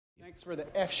Thanks for the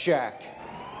F Shack.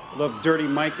 Love Dirty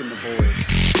Mike and the boys.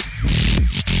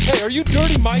 Hey, are you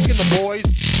Dirty Mike and the boys?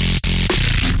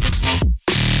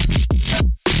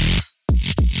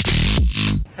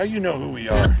 How you know who we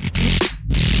are?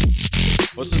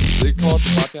 What's this they call it,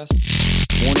 the podcast?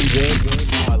 Morning Good.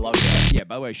 Oh, I love that. Yeah,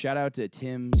 by the way, shout out to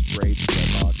Tim's Braids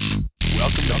Dreadlocks.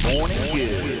 Welcome to Morning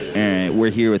Good. And we're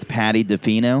here with Patty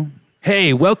DeFino.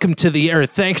 Hey, welcome to the Earth.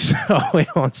 Thanks. Oh, wait,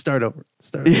 hold on. Start over.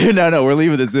 No, we're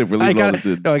leaving this in. We're leaving all this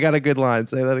in. No, I got a good line.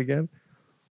 Say that again.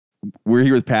 We're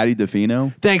here with Patty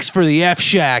DeFino. Thanks for the F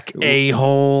Shack,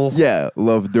 a-hole. Yeah,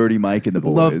 love Dirty Mike and the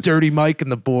boys. Love Dirty Mike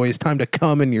and the boys. Time to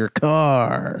come in your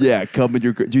car. Yeah, come in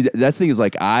your car. Dude, that's the thing is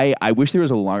like, I wish there was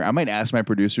a longer, I might ask my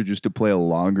producer just to play a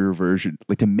longer version,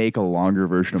 like to make a longer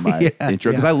version of my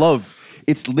intro. Because I love,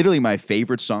 it's literally my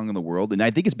favorite song in the world. And I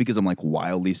think it's because I'm like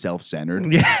wildly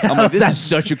self-centered. Yeah. I'm like, this is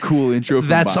such a cool intro.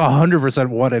 That's 100%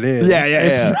 what it is.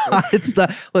 It's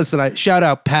not, listen, I shout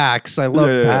out PAX. I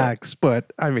love PAX,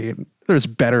 but I mean, there's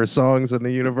better songs in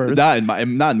the universe. Not in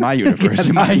my universe.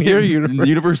 In my universe.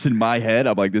 Universe in my head,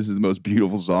 I'm like, this is the most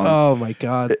beautiful song. Oh my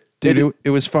God. Dude,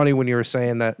 it was funny when you were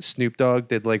saying that Snoop Dogg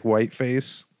did like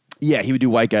Whiteface. Yeah, he would do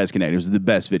White Guys Connect. It was the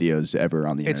best videos ever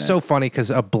on the internet. It's so funny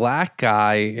because a black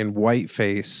guy in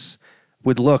whiteface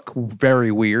would look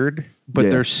very weird, but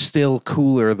they're still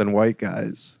cooler than white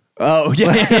guys. Oh,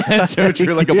 yeah. That's so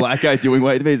true. Like a black guy doing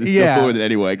whiteface is still cooler than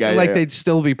any white guy. Like they'd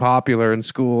still be popular in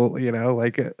school, you know,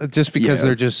 like just because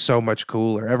they're just so much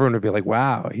cooler. Everyone would be like,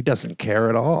 wow, he doesn't care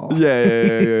at all.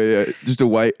 Yeah. Just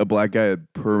a black guy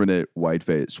with permanent white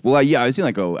face. Well, I've seen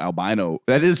like a albino.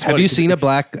 That is funny. Have you seen a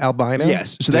black albino?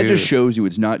 Yes. So that just shows you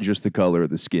it's not just the color of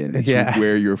the skin. It's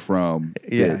where you're from.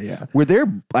 Yeah.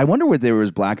 I wonder where there was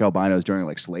black albinos during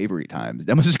like slavery times.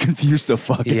 That must just confuse the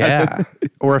fuck out.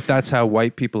 Or if that's how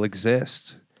white people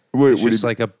exist. It's just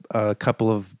like a couple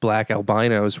of black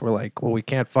albinos were like, well, we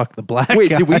can't fuck the black guy.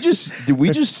 Did we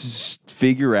just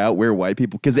figure out where white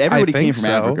people, because everybody came from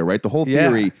Africa, right? The whole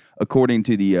theory, according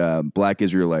to the black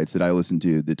Israelites that I listened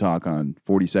to, the talk on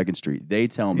 42nd Street, they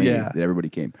tell me that everybody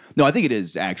came. No, I think it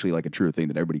is actually like a true thing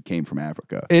that everybody came from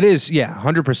Africa. It is,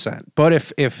 100%. But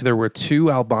if there were two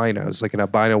albinos, like an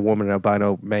albino woman and an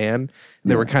albino man,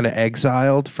 they were kind of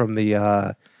exiled from the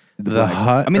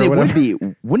hut. I mean, they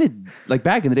wouldn't it, like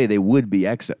back in the day, they would be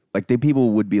people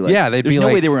would be like, they'd there's be no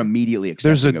like, way they were immediately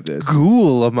accepting of there's this. a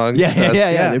ghoul amongst us.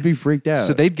 Yeah, they'd be freaked out.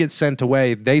 So they'd get sent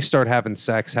away. They start having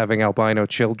sex, having albino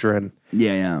children.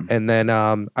 Yeah. And then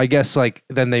I guess like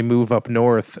then they move up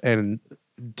north, and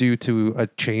due to a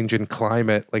change in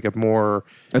climate, like a more,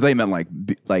 I thought you meant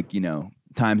like you know,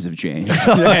 times have changed.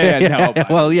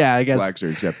 Well, yeah, I guess blacks are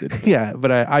accepted. Yeah,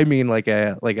 but I mean like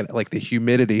the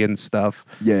humidity and stuff.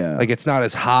 Yeah, like it's not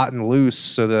as hot and loose,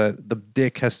 so the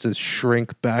dick has to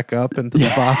shrink back up into the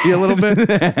body a little bit.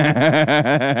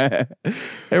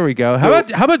 There we go. How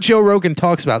about Joe Rogan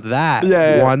talks about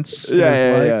that once?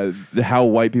 Yeah. How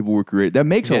white people were created. That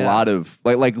makes a lot of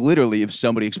like literally. If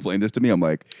somebody explained this to me, I'm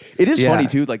like, it is funny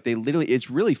too. Like they literally, it's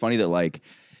really funny that like.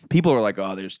 People are like,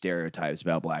 oh, there's stereotypes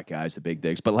about black guys, the big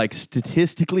dicks. But like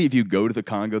statistically, if you go to the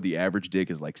Congo, the average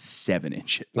dick is like 7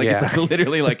 inches. Like it's like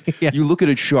literally like you look at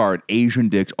a chart, Asian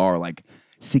dicks are like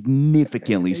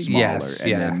significantly smaller.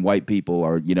 Then white people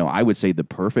are, you know, I would say the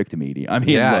perfect medium. I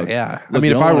mean, look, I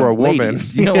mean, if I were a woman,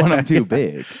 ladies, you don't want them too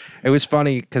big. It was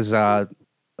funny because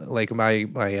like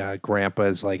my grandpa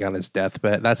is like on his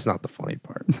deathbed. That's not the funny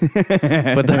part.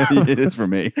 But it is for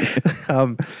me.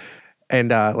 And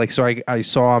like, so I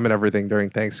saw him and everything during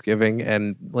Thanksgiving,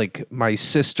 and like my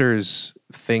sisters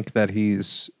think that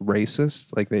he's racist.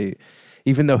 Like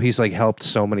even though he's like helped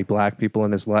so many black people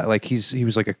in his life, like he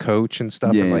was like a coach and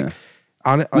stuff. And like,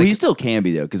 well, he still can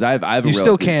be though, because I've you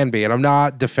still can be, and I'm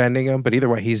not defending him, but either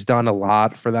way, he's done a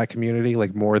lot for that community,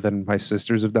 like more than my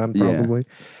sisters have done probably.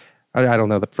 I don't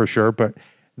know that for sure, but.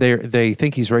 They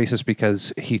think he's racist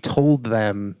because he told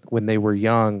them when they were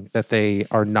young that they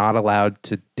are not allowed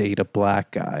to date a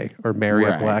black guy or marry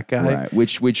a black guy. Right.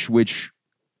 Which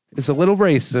is a little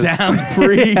racist. Sounds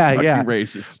pretty fucking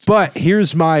racist. But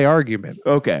here's my argument.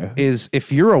 Okay. Is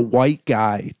if you're a white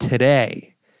guy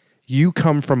today, you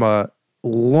come from a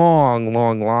long,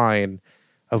 long line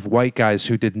of white guys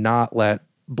who did not let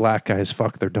black guys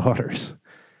fuck their daughters.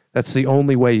 That's the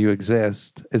only way you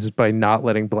exist, is by not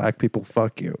letting black people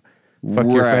fuck you. Fuck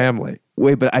your family.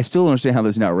 Wait, but I still don't understand how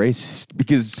that's not racist,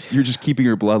 because you're just keeping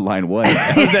your bloodline white.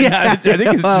 I think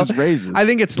it's just racist. I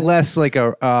think it's less like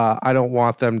I don't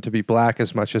want them to be black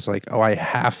as much as like, oh, I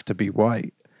have to be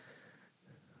white.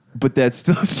 But that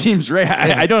still seems right.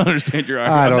 I don't understand your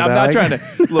argument. I'm not trying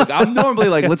to look. I'm normally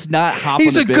like, let's not hop.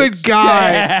 He's on the a good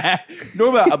guy.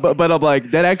 Normally, but I'm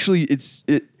like that. Actually,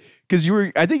 because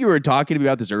I think you were talking to me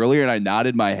about this earlier, and I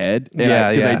nodded my head.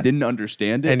 Because I didn't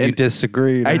understand it. And you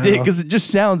disagreed. I did, because it just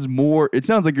sounds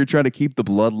like you're trying to keep the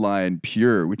bloodline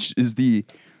pure, which is the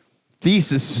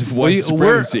thesis of white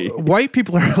supremacy. White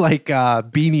people are like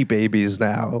beanie babies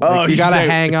now. Oh, Like, you got to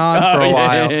hang on for a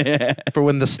while for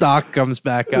when the stock comes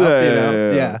back up, you know?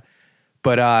 Yeah.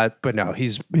 But no,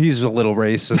 he's a little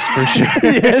racist for sure.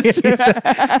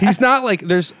 He's not like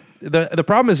the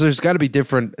problem is there's got to be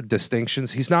different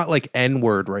distinctions. He's not like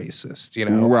N-word racist, you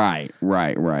know? Right.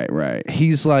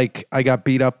 He's like, I got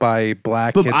beat up by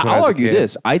black kids when I was I'll a argue kid.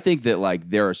 this. I think that like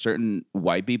there are certain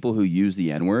white people who use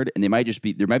the N-word, and they might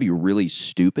be really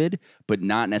stupid, but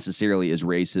not necessarily as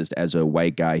racist as a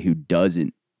white guy who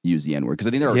doesn't use the N-word. Because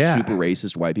I think there are super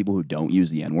racist white people who don't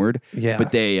use the N-word. Yeah.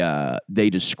 But they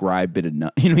describe it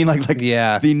enough. You know what I mean? Like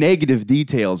the negative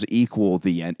details equal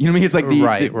the N. You know what I mean? It's like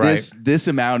this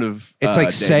amount of it's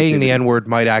like saying the N-word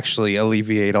might actually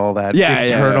alleviate all that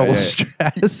internal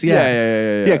stress.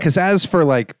 Yeah. Because as for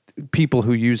like people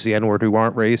who use the N-word who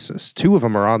aren't racist, 2 of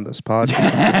them are on this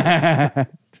podcast.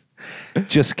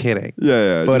 Just kidding.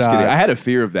 Yeah. But just kidding. I had a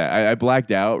fear of that. I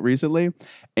blacked out recently,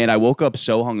 and I woke up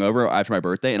so hungover after my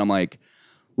birthday, and I'm like,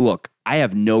 look, I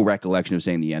have no recollection of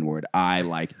saying the N-word. I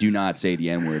like do not say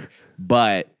the N-word,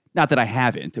 but not that I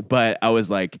haven't, but I was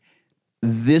like,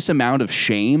 this amount of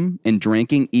shame and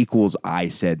drinking equals I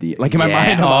said the like in my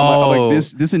mind. I'm like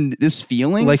this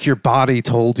feeling like your body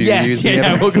told you. Yes,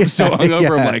 I woke up so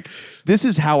hungover. I'm like, this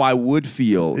is how I would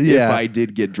feel if I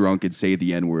did get drunk and say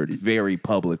the N-word very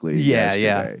publicly.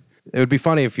 Yeah. It would be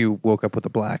funny if you woke up with a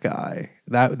black eye.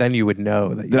 Then you would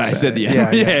know that I said the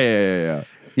N-word. Yeah.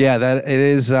 Yeah, that it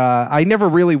is. I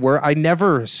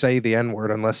never say the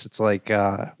N-word unless it's like you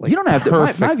don't have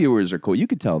to. My viewers are cool. You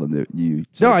could tell them that you.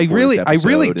 No, I really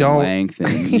don't. Length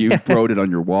and you wrote it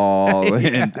on your wall.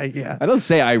 I don't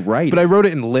say I write, but I wrote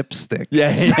it in lipstick.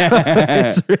 Yes,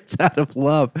 it's out of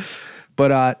love.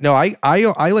 But no,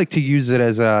 I like to use it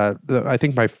as I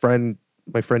think my friend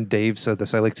Dave said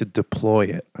this. I like to deploy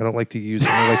it. I don't like to use it.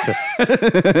 I like to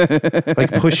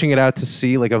like pushing it out to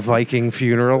sea like a Viking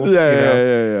funeral.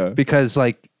 Yeah. Because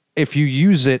like if you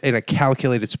use it in a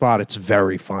calculated spot, it's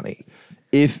very funny.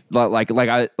 If like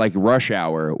Rush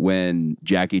Hour when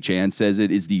Jackie Chan says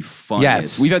it is the funniest.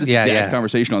 Yes. We've had this exact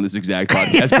conversation on this exact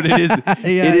podcast, but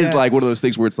it is like one of those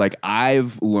things where it's like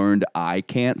I've learned I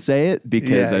can't say it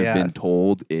because I've been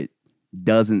told it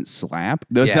doesn't slap.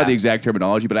 That's not the exact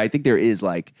terminology, but I think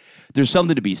there's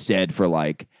something to be said for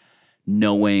like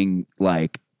knowing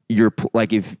like you're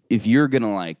like if you're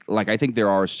gonna like I think there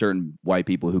are certain white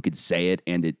people who could say it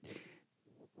and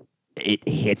it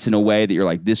hits in a way that you're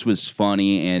like, this was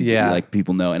funny and like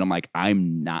people know, and I'm like,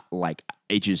 I'm not like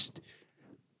it just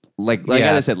like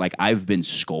I said, like I've been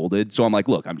scolded, so I'm like,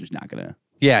 look, I'm just not gonna.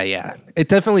 Yeah. It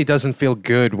definitely doesn't feel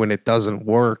good when it doesn't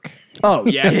work. Oh,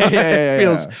 yeah. It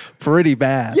feels pretty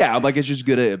bad. Yeah, I'm like, it's just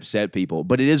gonna upset people.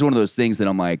 But it is one of those things that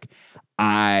I'm like,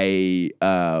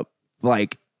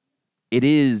 it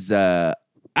is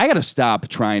I gotta stop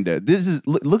trying to.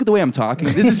 Look at the way I'm talking.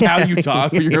 This is how you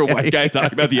talk when you're a white guy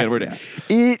talking about the N-word.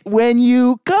 When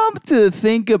you come to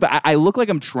think about, I look like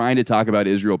I'm trying to talk about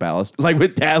Israel Palestine, like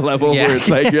with that level where it's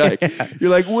like you're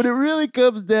like when it really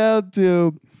comes down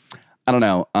to. I don't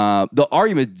know. The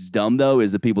argument's dumb, though,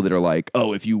 is the people that are like,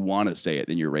 oh, if you want to say it,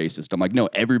 then you're racist. I'm like, no,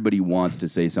 everybody wants to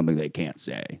say something they can't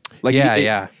say. Like,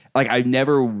 like, I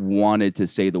never wanted to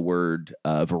say the word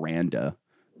veranda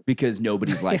because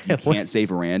nobody's like, you can't say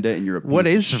veranda and you're a piece What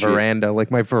of is shit. veranda?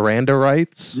 Like my veranda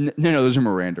rights? No, those are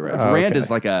Miranda rights. Veranda's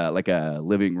like a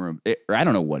living room. Or I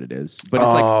don't know what it is. But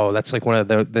it's that's like one of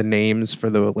the names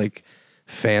for the like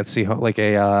fancy like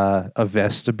a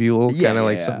vestibule, kind of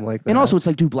like something like that. And also it's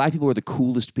like, dude, black people are the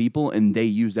coolest people and they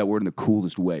use that word in the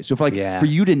coolest way. So for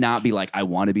you to not be like, I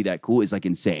want to be that cool is like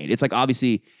insane. It's like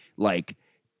obviously like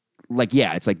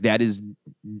it's like that is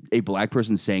a black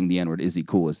person saying the N-word is the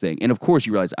coolest thing. And of course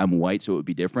you realize I'm white, so it would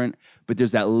be different, but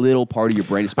there's that little part of your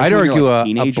brain, especially I'd when argue you're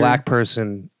like a black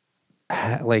person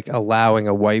like allowing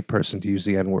a white person to use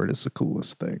the N-word is the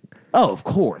coolest thing. Oh, of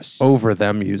course. Over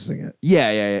them using it.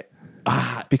 Yeah.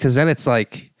 Because then it's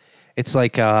like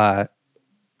like but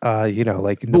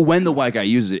when the white guy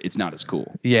uses it, it's not as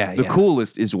cool. The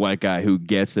coolest is a white guy who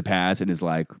gets the pass and is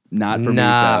like, not for me.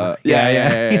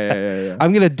 Yeah.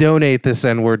 I'm gonna donate this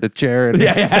N-word to charity.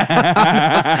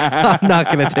 I'm not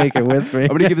gonna take it with me. I'm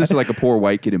gonna give this to like a poor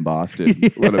white kid in Boston.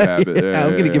 Let him have it.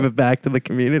 I'm gonna give it back to the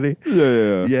community.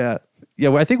 Yeah.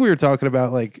 Well, I think we were talking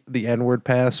about like the N-word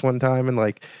pass one time, and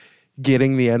like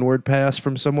getting the N-word pass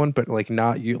from someone, but like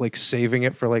not you, like saving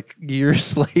it for like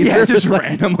years later. Yeah, just like,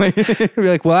 randomly. be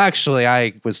like, well, actually,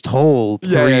 I was told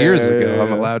 3 years ago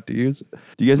I'm allowed to use it.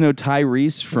 Do you guys know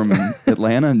Tyrese from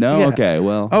Atlanta? No? Yeah. Okay,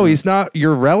 well. Oh, he's not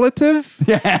your relative?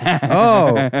 Yeah.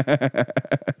 Oh.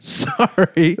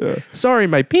 Sorry. Sorry,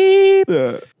 my peep.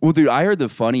 Well, dude, I heard the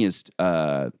funniest,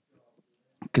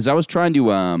 because I was trying to,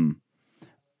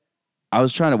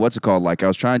 what's it called? Like, I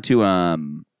was trying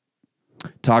to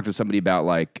talk to somebody about,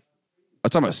 like, I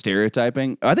was talking about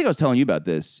stereotyping. I think I was telling you about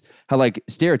this. How, like,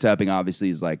 stereotyping obviously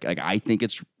is, like I think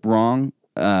it's wrong.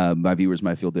 My viewers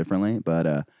might feel differently,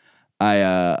 but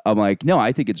I'm like, no,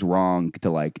 I think it's wrong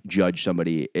to, like, judge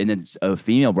somebody. And then a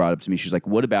female brought up to me, she's like,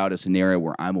 what about a scenario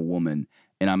where I'm a woman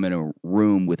and I'm in a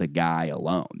room with a guy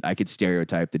alone? I could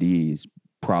stereotype that he's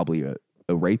probably a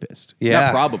rapist. Yeah.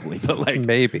 Not probably, but like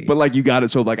maybe. But like you got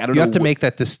it. So like I don't know. You have to make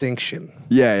that distinction.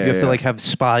 Yeah. You have to like have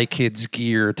Spy Kids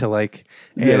gear to like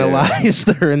analyze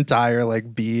their entire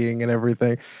like being and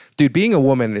everything. Dude, being a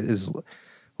woman is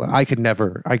I could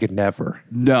never.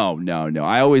 No.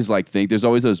 I always like think there's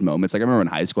always those moments. Like I remember in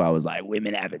high school, I was like,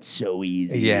 women have it so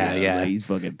easy. Yeah. Like, he's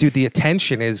fucking. Dude, the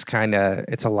attention is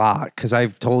it's a lot. Because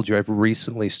I've told you, I've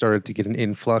recently started to get an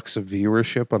influx of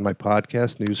viewership on my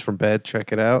podcast, News from Bed.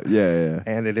 Check it out. Yeah.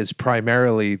 And it is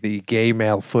primarily the gay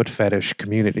male foot fetish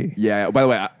community. Yeah. By the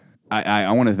way,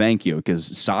 I want to thank you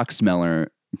because Sock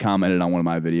Smeller commented on one of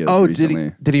my videos. Oh,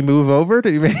 recently. did he move over?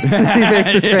 Did he make the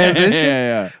transition?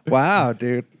 Yeah. Wow,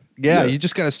 dude. Yeah, you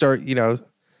just got to start, a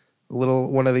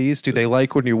little one of these. Do they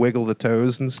like when you wiggle the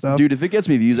toes and stuff? Dude, if it gets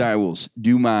me views, I will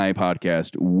do my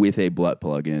podcast with a butt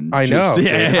plug in. I know. Dude.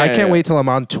 I can't wait. wait till I'm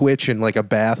on Twitch in like a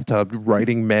bathtub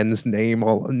writing men's names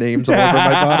all over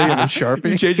my body in a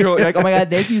Sharpie. You change your whole, you're like, oh my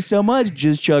God, thank you so much.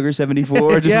 Just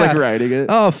Chugger74, just like writing it.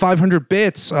 Oh, 500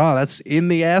 bits. Oh, that's in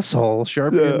the asshole.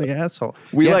 Sharpie in the asshole.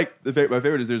 My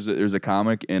favorite is there's a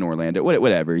comic in Orlando.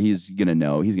 Whatever. He's gonna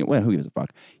know. Who gives a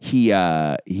fuck?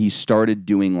 He started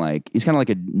doing like, he's kind of like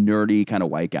a nerdy kind of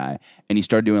white guy, and he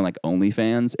started doing like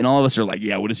OnlyFans, and all of us are like,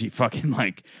 yeah, what is he fucking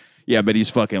like? Yeah, but he's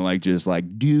fucking like just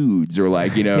like dudes or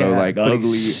like, like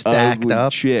ugly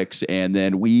up chicks. And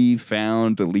then we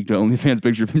found a leaked OnlyFans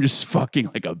picture of him just fucking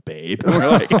like a babe. And we're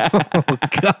like, oh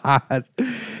God.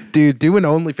 Dude, doing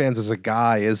OnlyFans as a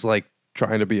guy is like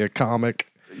trying to be a comic.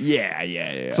 Yeah.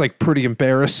 It's like pretty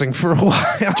embarrassing for a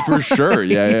while. For sure.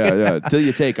 Yeah. Till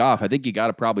you take off. I think you got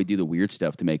to probably do the weird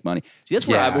stuff to make money. See, that's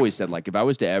what I've always said. Like, if I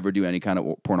was to ever do any kind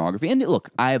of pornography, and look,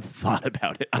 I have thought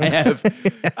about it.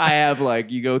 I have like,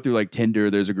 you go through like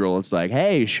Tinder, there's a girl that's like,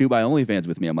 hey, shoot my OnlyFans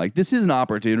with me. I'm like, this is an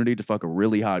opportunity to fuck a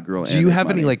really hot girl. Do you have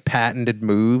any like patented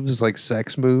moves, like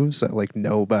sex moves that like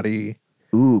nobody...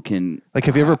 Ooh, have you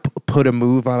ever put a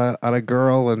move on a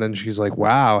girl and then she's like,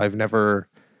 wow, I've never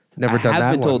done that. I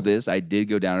have been told this. I did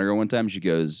go down to her one time. She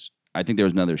goes, I think there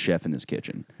was another chef in this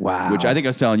kitchen. Wow. Which I think I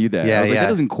was telling you that. Yeah, I was like, that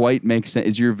doesn't quite make sense.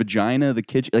 Is your vagina the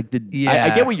kitchen? Like,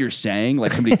 I get what you're saying.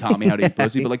 Like, somebody taught me how to eat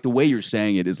pussy, but like the way you're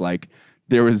saying it is like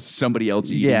there was somebody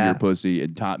else eating your pussy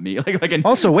and taught me.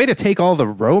 Also, way to take all the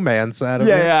romance out of it.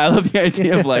 Yeah. I love the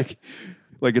idea of like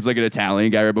it's like an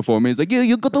Italian guy right before me. He's like,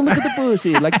 you got to look at the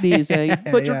pussy like this.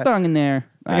 Put your tongue in there.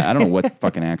 I don't know what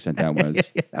fucking accent that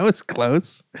was. That was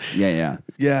close. Yeah.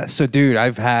 Yeah. So, dude,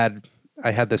 I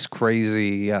had this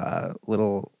crazy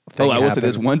little thing. I will say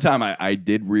this. One time I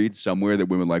did read somewhere that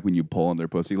women like when you pull on their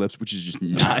pussy lips, which is just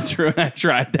not true. And I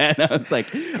tried that. And I was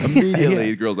like, immediately,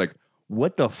 the girl's like,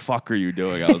 what the fuck are you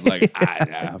doing? I was like,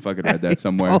 I fucking read that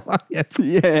somewhere.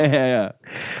 Yeah.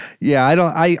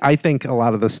 Yeah, I think a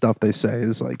lot of the stuff they say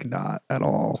is like not at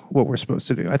all what we're supposed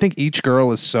to do. I think each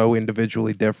girl is so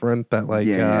individually different that like,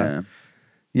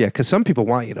 because some people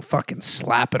want you to fucking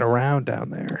slap it around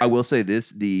down there. I will say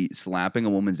this, the slapping a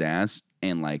woman's ass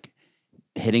and like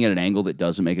hitting at an angle that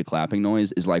doesn't make a clapping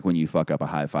noise is like when you fuck up a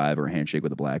high five or a handshake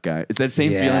with a black guy. It's that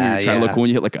same feeling when you're trying to look cool and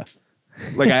you hit like a...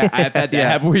 Like I've had that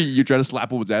happen where you try to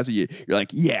slap a woman's ass and you're like,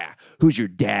 yeah, who's your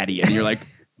daddy? And you're like,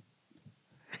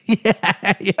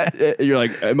 yeah. You're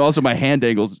like, I'm also my hand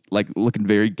angle's like looking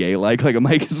very gay like I'm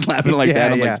like slapping it like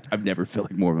that. I'm like, I've never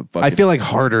felt like more of a fucking... I feel like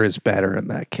harder is better in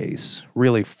that case.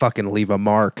 Really fucking leave a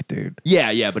mark, dude.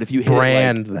 Yeah, but if you hit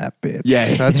brand that bitch.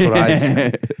 Yeah. That's what I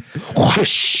say. What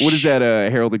is that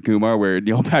Harold and Kumar where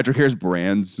Neil Patrick Harris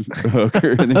brands a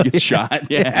hooker and then gets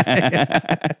shot?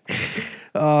 Yeah.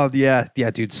 Oh yeah,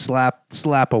 dude.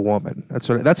 Slap a woman. That's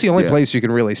the only place you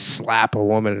can really slap a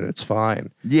woman and it's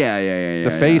fine. Yeah.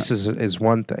 The face is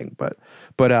one thing, but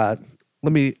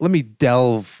let me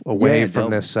delve away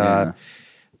from this.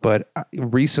 But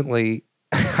recently,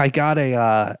 I got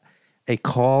a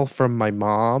call from my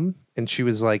mom and she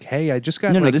was like, "Hey, I just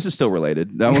got No, like, this is still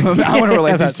related. I want to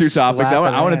relate these two topics. I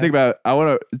want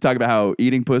to talk about how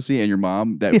eating pussy and your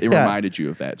mom, that it reminded you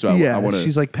of that. So I want to.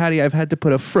 She's like, Patty, I've had to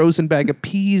put a frozen bag of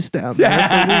peas down there.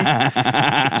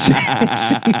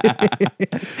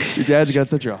 Your dad's got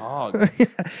such a hog.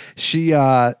 She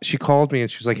called me and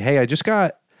she was like, "Hey, I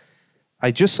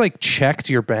just like checked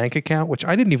your bank account," which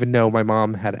I didn't even know my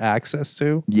mom had access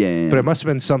to. Yeah. But it must have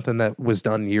been something that was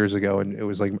done years ago, and it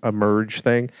was like a merge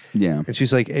thing. Yeah. And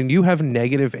she's like, "And you have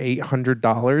negative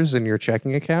 $800 in your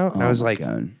checking account?" And I was like,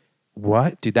 God.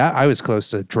 "What, dude? That I was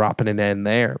close to dropping an N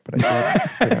there, but I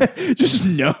did."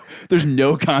 There's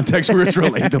no context where it's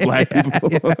related to black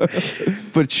people.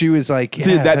 But she was like,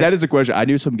 See, that is a question. I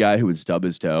knew some guy who would stub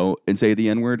his toe and say the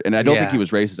N word, and I don't think he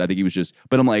was racist. I think he was just.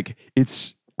 But I'm like,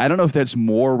 I don't know if that's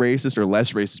more racist or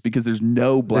less racist because there's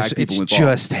no black people involved. It's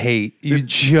just hate. You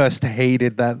just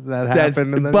hated that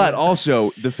happened. But also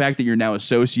the fact that you're now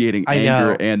associating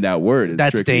anger and that word.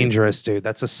 That's tricky. dangerous, dude.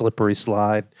 That's a slippery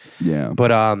slide. Yeah.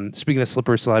 But speaking of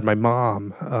slippery slide, my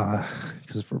mom,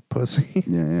 because for pussy.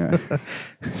 Yeah.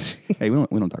 Hey, we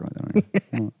don't talk about that.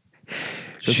 Right?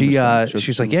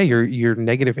 She's like, "Yeah, you're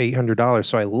negative $800."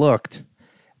 So I looked,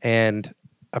 and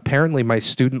apparently my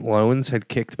student loans had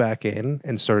kicked back in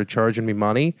and started charging me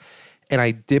money, and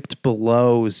I dipped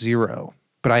below zero.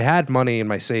 But I had money in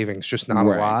my savings, just not a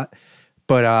lot.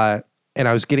 But and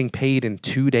I was getting paid in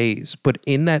 2 days. But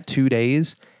in that 2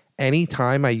 days,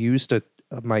 anytime I used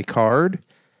my card,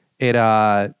 they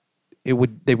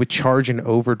would charge an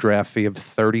overdraft fee of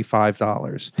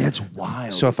 $35. That's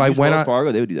wild. So if I went on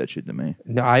Fargo, they would do that shit to me.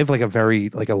 No, I have like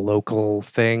a local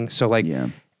thing. So like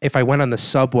if I went on the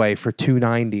subway for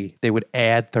 $2.90, they would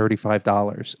add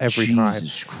 $35 every time.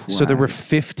 Jesus Christ. So there were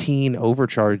 15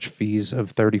 overcharge fees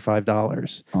of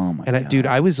 $35. Oh my God. Dude,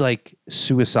 I was like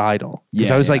suicidal.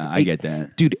 Yeah, I was like, I get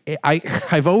that. Dude,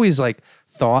 I've always like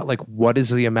thought like, what is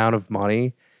the amount of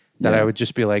money that I would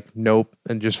just be like, nope,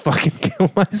 and just fucking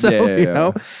kill myself, you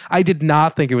know? I did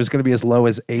not think it was going to be as low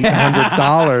as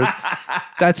 $800.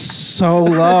 That's so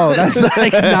low. That's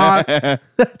like not,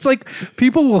 that's like,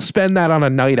 people will spend that on a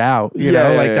night out, you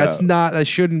know? Like that's not, that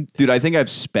shouldn't. Dude, I think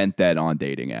I've spent that on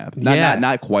dating app.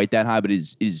 Not quite that high, but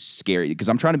is scary because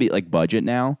I'm trying to be like budget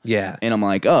now. Yeah. And I'm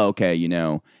like, oh, okay, you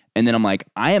know. And then I'm like,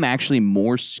 I am actually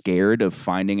more scared of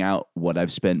finding out what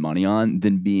I've spent money on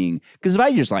than being, because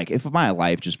if my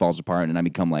life just falls apart and I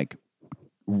become like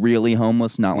really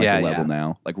homeless, not like the level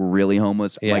now, like really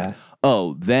homeless, like,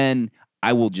 oh, then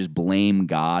I will just blame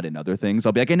God and other things.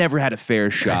 I'll be like, I never had a fair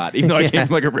shot, even though I came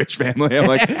from like a rich family. I'm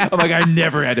like, I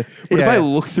never had it. But if I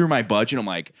look through my budget, I'm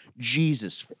like,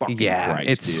 Jesus fucking Christ,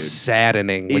 it's dude.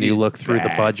 saddening when you look through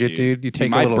the budget, dude. You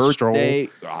take a little stroll.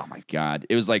 Oh my God.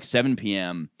 It was like 7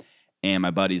 p.m. And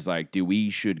my buddy's like, dude, we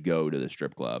should go to the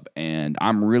strip club. And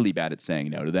I'm really bad at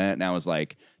saying no to that. And I was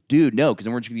like, dude, no, because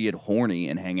then we're just going to get horny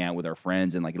and hang out with our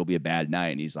friends and like it'll be a bad night.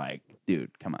 And he's like,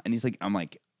 dude, come on. And he's like, I'm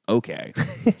like, okay.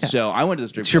 So I went to the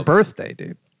strip club. It's your birthday,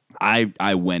 dude.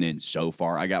 I went in so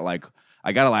far. I got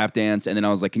a lap dance. And then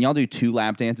I was like, can y'all do 2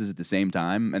 lap dances at the same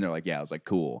time? And they're like, yeah. I was like,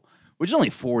 cool. Which is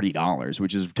only $40,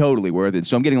 which is totally worth it.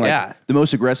 So I'm getting like the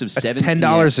most aggressive That's $7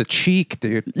 $10 a cheek,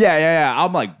 dude. Yeah.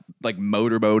 I'm like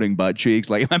motorboating butt cheeks.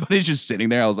 Like my buddy's just sitting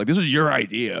there. I was like, this is your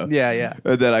idea. Yeah.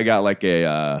 And then I got like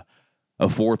a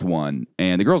fourth one,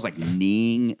 and the girl's like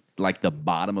kneeing like the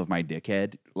bottom of my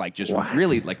dickhead, like just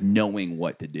really like knowing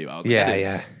what to do. I was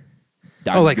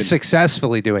like,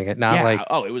 successfully doing it, not like.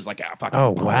 Oh, it was like a fucking.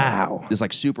 Oh wow. This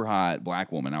like super hot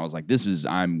black woman. I was like,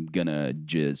 I'm gonna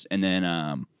jizz, and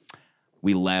then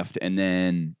we left, and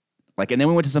then we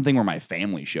went to something where my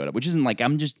family showed up, which isn't like I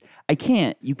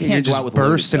can't. You can't You're go just out with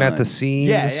bursting at the seams.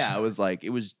 Yeah. It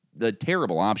was the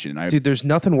terrible option. Dude, there's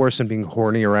nothing worse than being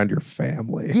horny around your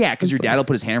family. Yeah, because your dad will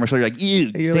put his hand on my shoulder. You're like,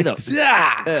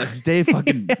 ew, stay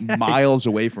fucking miles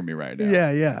away from me right now.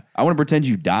 Yeah. I want to pretend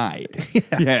you died.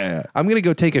 Yeah. I'm gonna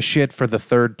go take a shit for the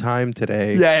 3rd time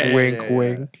today. Yeah.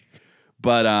 Wink.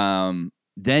 But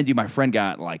then, dude, my friend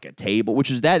got like a table,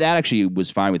 which is that actually was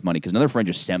fine with money because another friend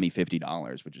just sent me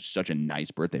 $50, which is such a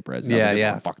nice birthday present. That's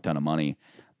a fuck ton of money.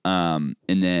 And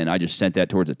then I just sent that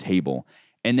towards a table,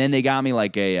 and then they got me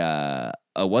like a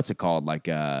what's it called? Like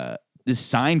this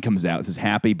sign comes out, it says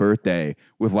 "Happy Birthday"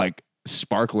 with like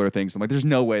sparkler things. I'm like, there's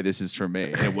no way this is for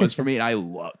me. And it was for me, and I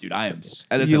love, dude. I am.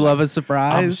 You love a I'm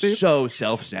surprise, dude? so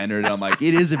self-centered. I'm like,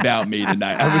 it is about me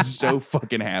tonight. I was so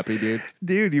fucking happy, dude.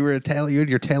 Dude, you had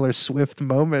your Taylor Swift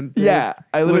moment. Dude. Yeah,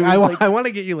 I literally I was like, want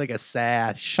to get you like a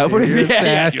sash. how funny? Dude. You're a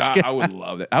Yeah, sash dude, I would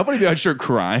love it. How funny if I start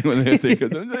crying when they think of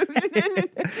them?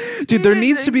 Dude, there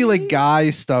needs to be like guy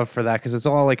stuff for that because it's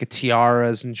all like a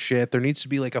tiaras and shit. There needs to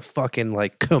be like a fucking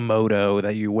like Komodo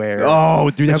that you wear. Oh,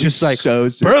 dude, it's that's just like so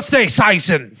sick. birthday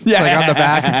Seisen. Yeah. Like on the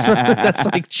back. That's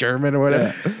like German or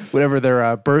whatever. Whatever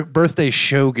their birthday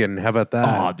Shogun. How about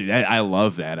that? Oh, dude, I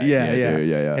love that. yeah, idea, yeah, dude.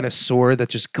 Yeah. And a sword that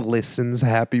just glistens.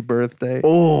 Happy birthday.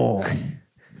 Oh,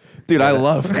 dude, I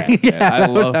love that. Yeah, man. I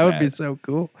love that would be so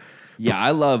cool. Yeah,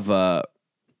 I love.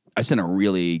 I sent a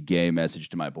really gay message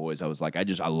to my boys. I was like, I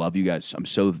love you guys. I'm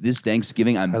so this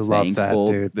Thanksgiving. I'm I love that,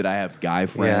 thankful dude. that I have guy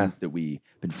friends that we've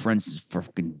been friends for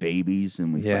fucking babies,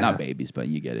 and we not babies, but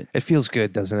you get it. It feels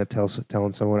good, doesn't it?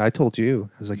 Telling someone. I told you.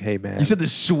 I was like, hey man. You said the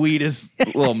sweetest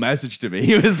little message to me.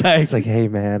 He was like, It's like, hey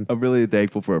man. I'm really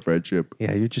thankful for our friendship.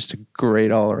 Yeah, you're just a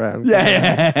great all around.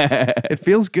 Yeah. It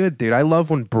feels good, dude. I love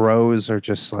when bros are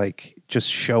just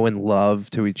showing love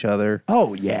to each other.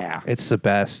 Oh yeah. It's the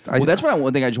best. Well, that's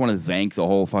one thing I just want to thank the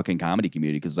whole fucking comedy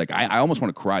community because like I almost want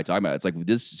to cry talking about it. It's like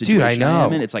this situation Dude, I know.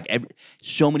 I'm in, it's like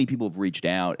so many people have reached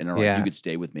out and are like, Yeah. you could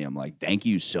stay with me. I'm like, thank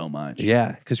you so much.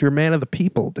 Yeah, because you're a man of the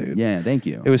people, dude. Yeah, thank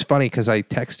you. It was funny because I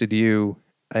texted you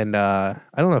and I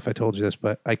don't know if I told you this,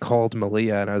 but I called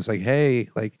Malia and I was like, hey,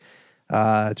 like,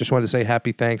 just wanted to say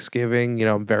happy Thanksgiving. You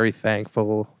know, I'm very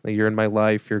thankful that you're in my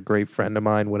life. You're a great friend of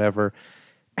mine, whatever.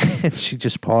 And she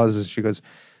just pauses. She goes,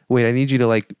 wait, I need you to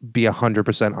like be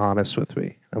 100% honest with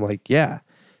me. I'm like, yeah.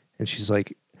 And she's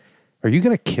like, are you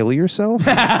going to kill yourself?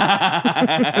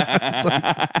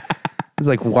 It's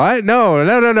like, what? No.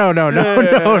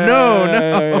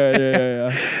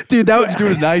 Dude, that was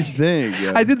doing a nice thing.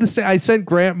 Yeah. I did the same. I sent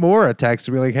Grant Moore a text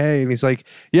to be like, hey, and he's like,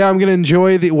 yeah, I'm gonna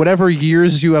enjoy the whatever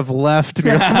years you have left. And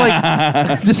I'm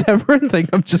like, does everyone think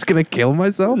I'm just gonna kill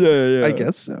myself? Yeah. I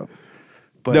guess so.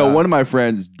 But, no, one of my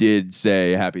friends did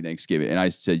say Happy Thanksgiving, and I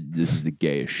said this is the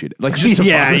gayest shit. Like, just to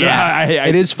yeah. I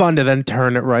It is fun to then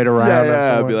turn it right around.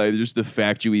 I'd be like, just the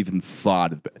fact you even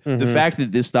thought of it. The fact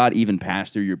that this thought even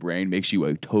passed through your brain makes you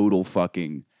a total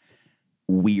fucking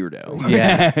weirdo.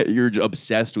 Yeah. You're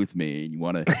obsessed with me, and you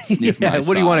want to sniff my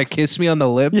what do you want to socks. kiss me on the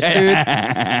lips, dude?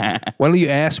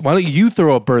 Why don't you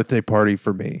throw a birthday party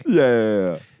for me?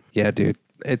 Yeah. Yeah, dude.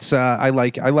 It's I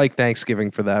like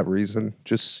Thanksgiving for that reason.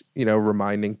 Just,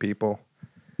 reminding people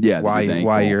Yeah. why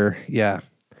thankful. you're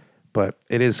but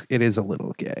it is a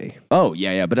little gay. Oh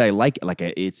yeah, but I like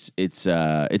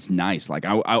it's nice. Like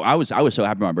I was so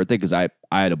happy for my birthday because I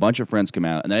had a bunch of friends come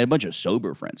out and then I had a bunch of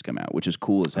sober friends come out, which is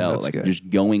cool as hell. that's Like good. just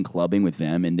going clubbing with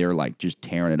them and they're like just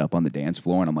tearing it up on the dance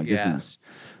floor and I'm like, this is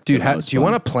Dude, the most do you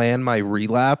fun. want to plan my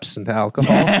relapse into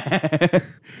alcohol?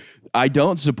 I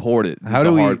don't support it. How Is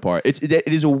do the we- hard part? It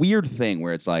is a weird thing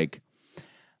where it's like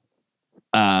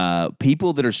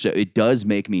people that are so it does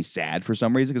make me sad for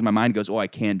some reason because my mind goes, oh, I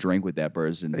can't drink with that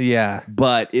person. Yeah.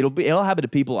 But it'll happen to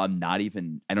people I don't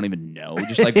even know.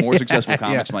 Just like more successful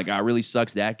comics. I'm like, it really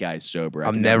sucks that guy's sober.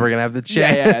 I'm never gonna have the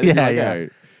chance. Yeah.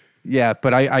 Yeah,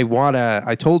 but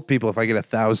I told people if I get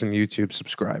 1,000 YouTube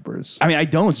subscribers. I mean, I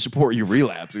don't support you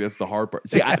relapse. That's the hard part.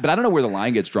 See, but I don't know where the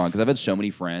line gets drawn because I've had so many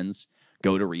friends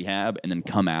go to rehab and then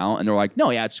come out and they're like, no,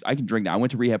 yeah, I can drink now. I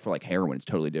went to rehab for like heroin. It's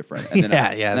totally different. And then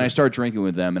and then I start drinking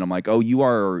with them and I'm like, oh, you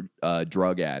are a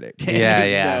drug addict.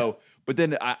 No. But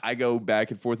then I go back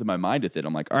and forth in my mind with it.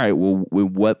 I'm like, all right, well,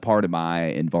 what part am I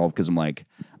involved? Because I'm like,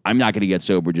 I'm not going to get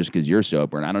sober just because you're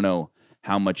sober. And I don't know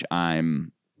how much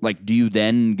I'm like, do you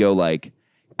then go like,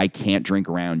 I can't drink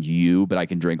around you, but I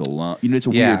can drink alone? It's a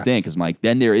weird thing because I'm like,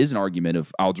 then there is an argument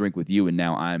of I'll drink with you and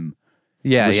now I'm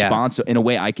responsible. In a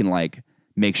way, I can like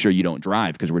make sure you don't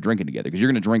drive because we're drinking together because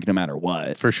you're going to drink no matter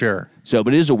what. For sure. So,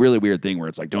 but it is a really weird thing where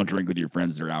it's like, don't drink with your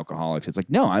friends that are alcoholics. It's like,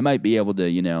 no, I might be able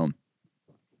to,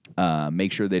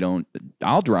 make sure they don't.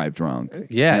 I'll drive drunk.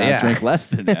 Yeah. Drink less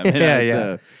than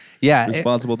them. Yeah.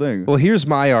 Responsible thing. Well, here's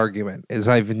my argument: is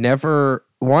I've never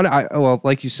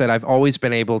like you said, I've always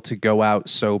been able to go out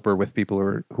sober with people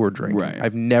who are drinking. Right.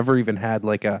 I've never even had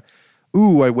like I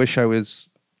wish I was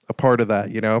a part of that.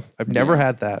 I've never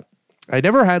had that. I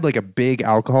never had like a big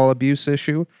alcohol abuse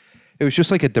issue. It was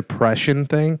just like a depression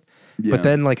thing. Yeah. But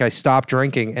then like I stopped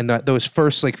drinking and those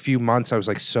first like few months I was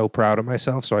like so proud of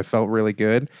myself. So I felt really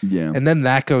good. Yeah. And then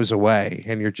that goes away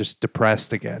and you're just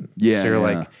depressed again. Yeah, So you're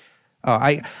yeah. like,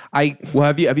 I Well,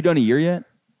 have you done a year yet?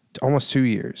 almost 2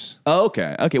 years. Oh,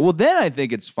 okay. Well, then I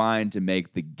think it's fine to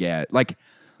make the get. Like,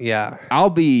 Yeah. I'll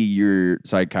be your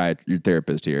your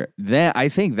therapist here. I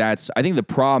think the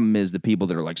problem is the people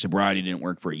that are like sobriety didn't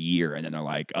work for a year and then they're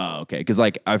like, oh, okay. Because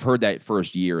like I've heard that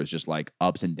first year is just like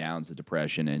ups and downs, the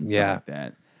depression and stuff like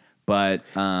that. But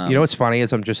you know what's funny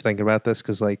is I'm just thinking about this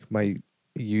because like my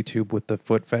YouTube with the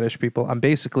foot fetish people, I'm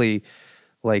basically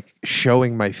like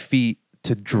showing my feet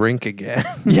to drink again.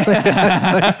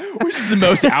 Yeah, which is the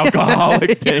most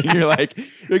alcoholic thing. You're like,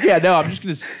 yeah, no, I'm just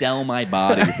gonna sell my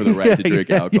body for the right to drink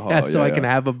alcohol, so I can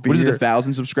have a beer. What is it,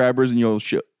 1,000 subscribers, and you'll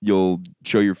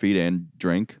show your feet and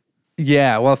drink?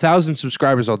 Yeah, well, 1,000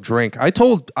 subscribers, I'll drink. I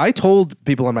told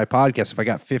people on my podcast if I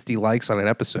got 50 likes on an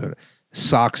episode,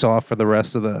 socks off for the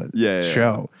rest of the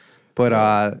show.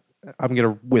 But I'm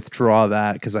going to withdraw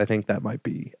that because I think that might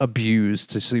be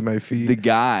abused to see my feet. The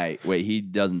guy, he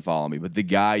doesn't follow me, but the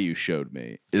guy you showed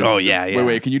me.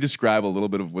 Wait, can you describe a little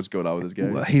bit of what's going on with this guy?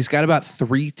 Well, he's got about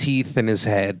 3 teeth in his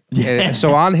head. Yeah.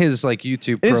 So on his like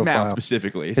YouTube in profile. His mouth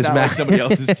specifically. It's not like somebody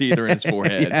else's teeth are in his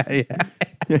forehead.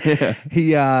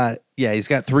 He's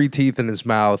got 3 teeth in his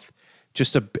mouth.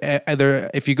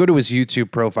 If you go to his YouTube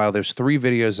profile, there's 3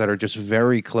 videos that are just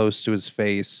very close to his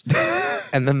face.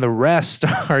 And then the rest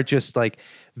are just like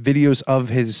videos of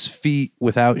his feet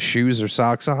without shoes or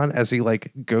socks on as he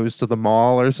like goes to the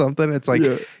mall or something. It's like,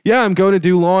 I'm going to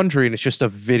do laundry. And it's just a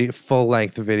full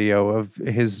length video of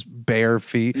his bare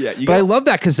feet. Yeah, I love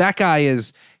that because that guy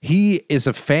he is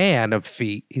a fan of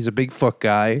feet. He's a big foot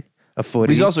guy. A footy.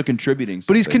 But he's also contributing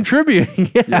something. But he's contributing.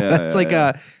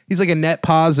 He's like a net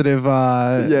positive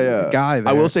guy there.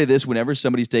 I will say this, whenever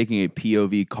somebody's taking a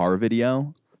POV car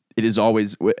video, it is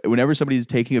always, whenever somebody's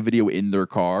taking a video in their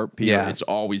car, it's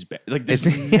always bad. Like there's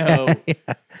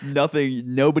nothing,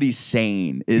 nobody's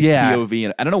sane is POV.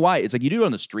 And I don't know why. It's like you do it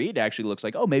on the street, it actually looks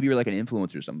like, oh, maybe you're like an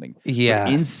influencer or something. Yeah.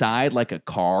 But inside like a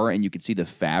car and you can see the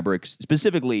fabrics,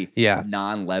 specifically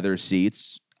non-leather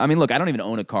seats. I mean, look, I don't even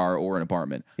own a car or an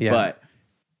apartment, but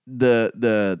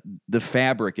the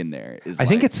fabric in there is. I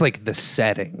think it's like the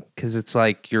setting because it's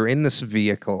like you're in this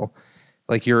vehicle,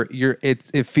 like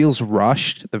it feels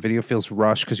rushed. The video feels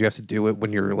rushed because you have to do it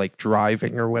when you're like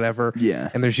driving or whatever. Yeah,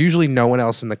 and there's usually no one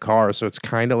else in the car, so it's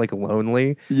kind of like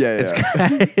lonely. Yeah,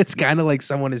 it's kind of like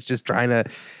someone is just trying to.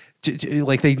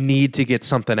 Like they need to get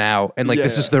something out and like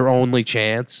this is their only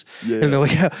chance and they're like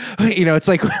it's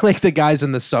like the guys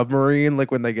in the submarine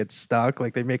like when they get stuck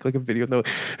like they make like a video and they're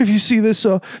like, if you see this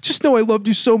just know I loved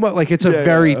you so much, like it's a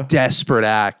very desperate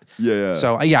act.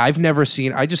 So I've never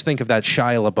seen, I just think of that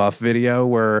Shia LaBeouf video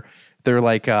where they're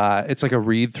like it's like a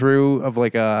read through of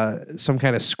like some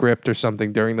kind of script or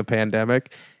something during the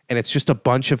pandemic. And it's just a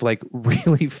bunch of like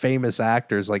really famous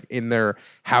actors like in their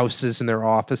houses, in their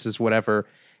offices, whatever.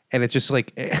 And it's just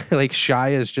like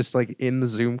Shia is just like in the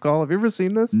Zoom call. Have you ever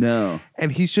seen this? No. And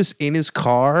he's just in his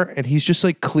car and he's just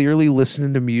like clearly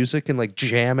listening to music and like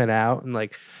jamming out and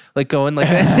like going like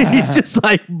he's just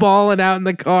like balling out in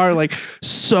the car like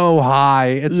so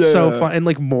high. It's so fun. And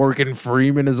like Morgan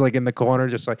Freeman is like in the corner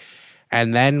just like,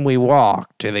 and then we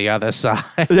walk to the other side.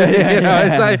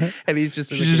 It's like, and he's just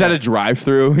had a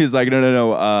drive-through. He's like,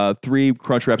 no, 3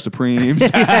 Crunch Wrap Supremes. Give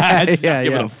it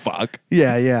a fuck.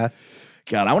 Yeah.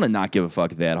 God, I want to not give a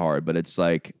fuck that hard, but it's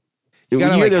like you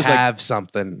gotta have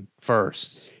something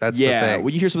first. That's the thing.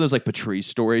 When you hear some of those like Patrice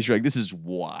stories, you're like, this is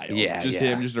wild.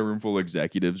 Him, just a room full of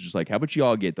executives, just like, how about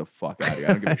y'all get the fuck out of here?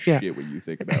 I don't give a shit what you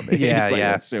think about me.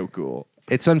 That's so cool.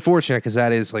 It's unfortunate because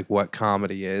that is like what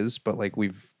comedy is, but like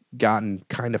we've gotten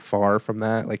kind of far from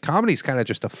that. Like comedy's kind of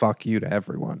just a fuck you to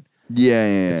everyone.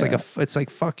 It's like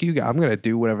fuck you. I'm gonna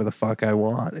do whatever the fuck I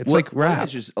want. It's like rap.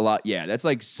 It's just a lot. Yeah, that's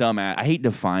like I hate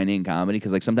defining comedy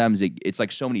because like sometimes it's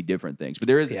like so many different things. But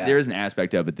there is an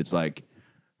aspect of it that's like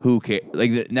who cares?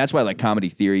 Like and that's why like comedy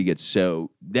theory gets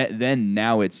so then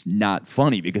now it's not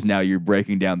funny because now you're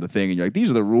breaking down the thing and you're like these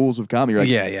are the rules of comedy.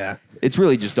 You're like, It's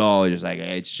really just all just like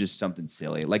it's just something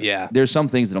silly. Like there's some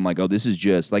things that I'm like oh this is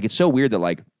just like it's so weird that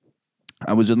like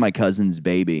I was with my cousin's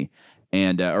baby.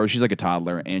 And or she's like a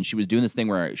toddler, and she was doing this thing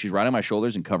where she's right on my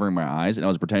shoulders and covering my eyes, and I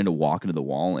was pretending to walk into the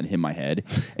wall and hit my head,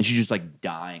 and she's just like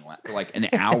dying for like an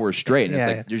hour straight. And it's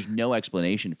like there's no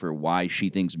explanation for why she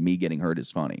thinks me getting hurt is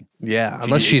funny. Yeah,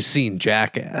 unless she's seen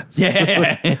Jackass.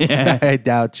 Yeah. I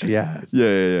doubt she has.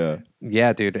 Yeah.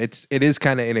 Yeah, dude, it is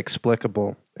kind of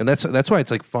inexplicable, and that's why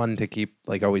it's like fun to keep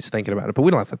like always thinking about it. But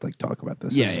we don't have to like talk about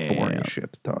this. This is boring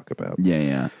shit to talk about.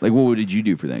 Yeah. Like, what did you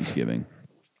do for Thanksgiving?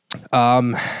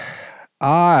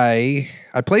 I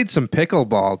played some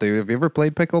pickleball, dude. Have you ever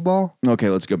played pickleball? Okay,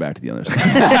 let's go back to the other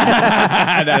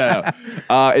side. No.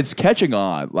 It's catching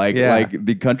on. Like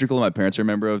the country club my parents are a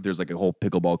member of, there's like a whole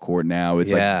pickleball court now.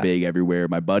 It's like big everywhere.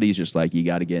 My buddy's just like, you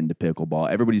got to get into pickleball.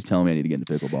 Everybody's telling me I need to get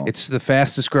into pickleball. It's the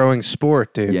fastest growing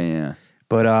sport, dude. Yeah.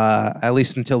 But at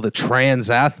least until the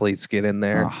trans athletes get in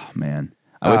there. Oh, man.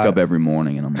 I wake up every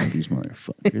morning and I'm like, these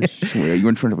motherfuckers. Swear, you're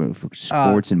in front of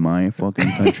sports in my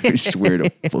fucking country. Swear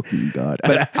to fucking God.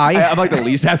 But I'm like the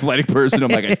least athletic person. I'm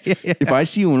like, if I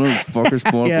see one of those fuckers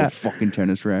pulling up a fucking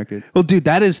tennis racket. Well, dude,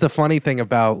 that is the funny thing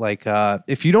about like,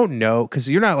 if you don't know, because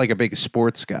you're not like a big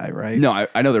sports guy, right? No,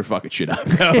 I know they're fucking shit up.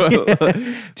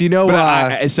 Do you know?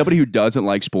 As somebody who doesn't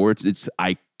like sports,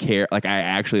 I care. Like, I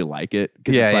actually like it.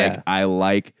 Because it's like, I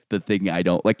like the thing I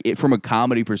don't like it from a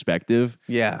comedy perspective.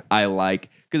 Yeah. I like,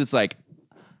 because it's like,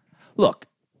 look,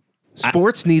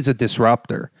 sports needs a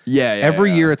disruptor. Yeah.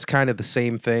 Every year it's kind of the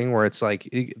same thing where it's like,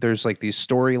 there's like these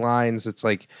storylines. It's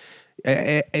like,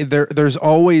 there's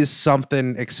always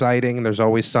something exciting. There's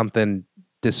always something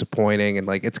disappointing. And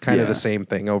like, it's kind of the same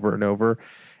thing over and over.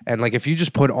 And like, if you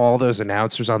just put all those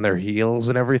announcers on their heels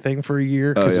and everything for a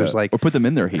year, because there's like, or put them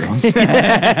in their heels.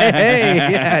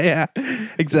 yeah,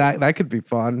 exactly. That could be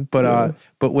fun. But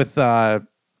with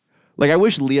like, I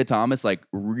wish Leah Thomas like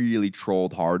really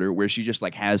trolled harder, where she just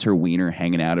like has her wiener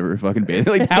hanging out of her fucking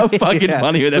bathing. Like, how fucking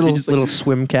funny would that be? Just little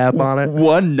swim cap on it.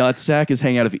 One nutsack is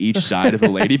hanging out of each side of a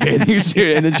lady bathing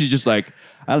suit, and then she's just like,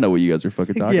 I don't know what you guys are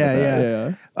fucking talking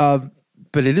about. Yeah.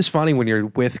 But it is funny when you're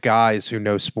with guys who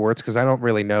know sports, because I don't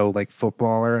really know like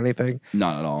football or anything.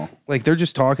 Not at all. Like, they're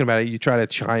just talking about it. You try to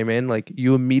chime in, like,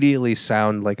 you immediately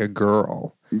sound like a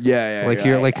girl. Yeah. Like,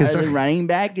 you're like, is he running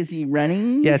back? Is he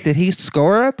running? Yeah. Did he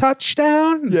score a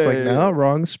touchdown? It's like, no,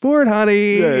 wrong sport,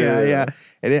 honey. Yeah.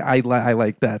 And I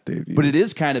like that, dude. But it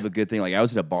is kind of a good thing. Like, I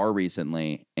was at a bar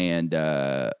recently, and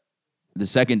the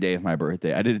second day of my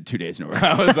birthday, I did it 2 days in a row.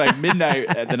 I was like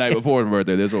midnight at the night before my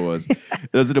birthday. This one was.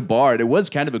 It was at a bar, and it was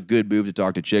kind of a good move to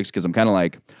talk to chicks, because I'm kind of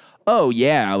like, oh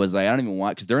yeah. I was like, I don't even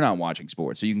watch, because they're not watching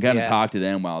sports, so you can kind of talk to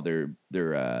them while they're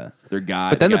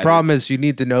guys. But then the problem is you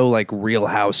need to know like Real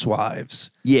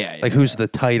Housewives. Yeah. Like, who's the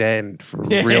tight end for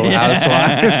Real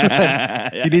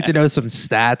Housewives? You need to know some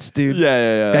stats, dude.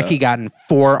 Yeah. Becky got in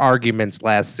 4 arguments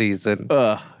last season.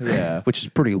 Yeah. Which is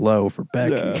pretty low for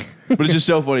Becky. Yeah. But it's just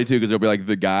so funny too, because there'll be like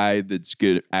the guy that's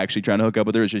good actually trying to hook up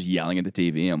with her is just yelling at the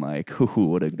TV. I'm like, ooh,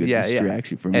 what a good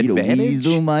distraction for me to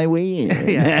weasel my way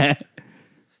in.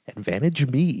 Advantage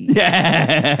me.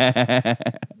 Yeah.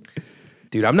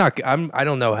 Dude, I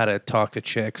don't know how to talk to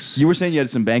chicks. You were saying you had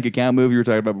some bank account move you were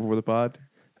talking about before the pod?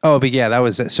 Oh, but yeah, that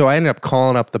was it. So I ended up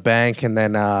calling up the bank, and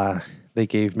then they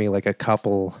gave me like a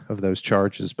couple of those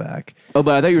charges back. Oh,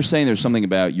 but I thought you were saying there's something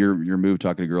about your move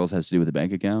talking to girls has to do with a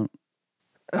bank account.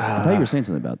 I thought you were saying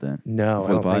something about that. No, I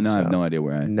don't think so. I have no idea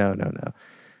where I...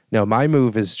 No, my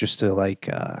move is just to like,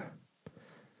 I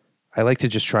like to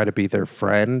just try to be their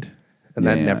friend. And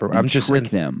then never. And I'm just trick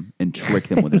them when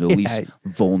they're the least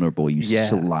vulnerable. You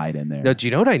slide in there. No, do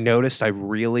you know what I noticed?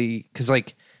 Because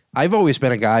like I've always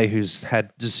been a guy who's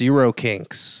had zero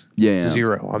kinks. Yeah.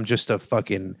 Zero. I'm just a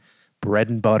fucking bread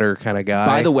and butter kind of guy.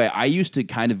 By the way, I used to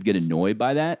kind of get annoyed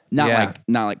by that. Not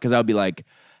like because I'd be like,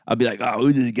 oh,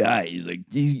 who's this guy? He's like,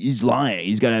 he's lying.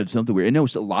 He's got to have something weird. And no,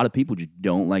 a lot of people just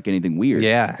don't like anything weird.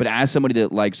 Yeah. But as somebody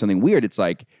that likes something weird, it's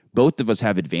like both of us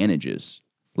have advantages.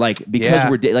 Like,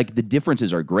 because we're like, the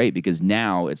differences are great, because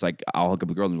now it's like I'll hook up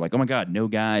with girls and they're like, oh my God, no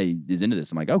guy is into this.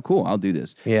 I'm like, oh cool, I'll do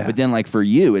this. Yeah. But then like for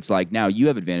you, it's like now you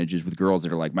have advantages with girls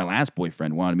that are like, my last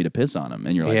boyfriend wanted me to piss on him,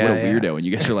 and you're like, what a weirdo, and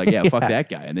you guys are like, yeah, fuck that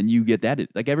guy, and then you get that.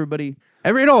 Like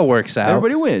it all works out.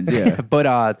 Everybody wins. Yeah. But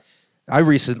I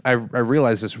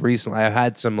realized this recently. I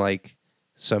had some it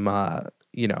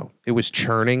was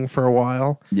churning for a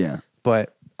while. Yeah.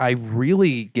 But I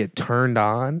really get turned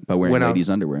on by wearing ladies'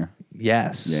 underwear.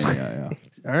 Yes. Yeah.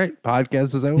 All right,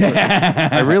 podcast is over.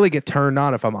 I really get turned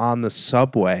on if I'm on the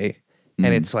subway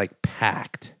and it's like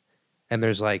packed, and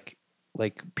there's like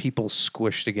people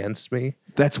squished against me.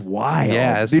 That's wild.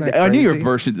 Yeah, dude, I knew you were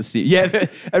bursting to see. Yeah,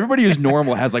 everybody who's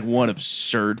normal has like one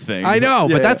absurd thing. I know,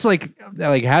 but that's like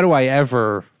how do I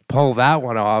ever pull that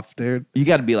one off, dude? You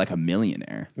got to be like a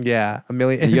millionaire. Yeah, $1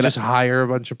 million. You just hire a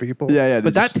bunch of people. Yeah.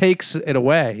 But that takes it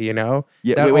away, you know?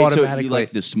 Yeah, that wait, so you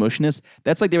like the smushness?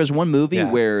 That's like, there was one movie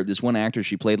where this one actor,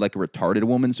 she played like a retarded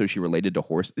woman, so she related to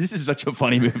horse. This is such a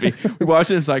funny movie. We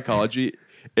watched it in psychology.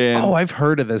 And I've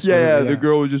heard of this. yeah, movie, the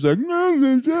girl was just like,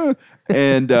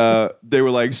 and they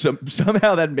were like,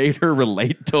 somehow that made her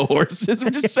relate to horses,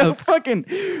 which is so fucking,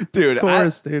 dude. Of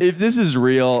course, dude. If this is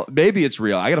real, maybe it's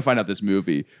real. I gotta find out this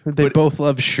movie. They both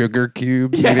love sugar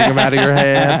cubes, eating them out of your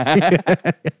hand.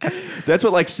 That's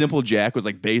what like Simple Jack was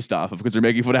like based off of, because they're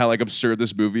making fun of how like absurd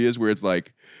this movie is, where it's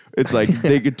like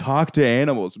they could talk to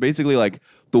animals. Basically, like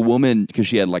the woman, because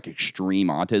she had like extreme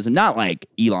autism, not like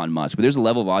Elon Musk, but there's a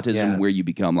level of autism where you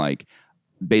become like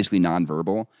basically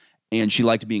nonverbal, and she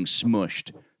liked being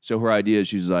smushed. So her idea,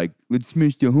 she's like, let's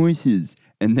smush the horses.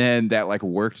 And then that like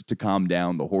worked to calm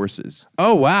down the horses.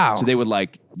 Oh, wow. So they would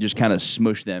like just kind of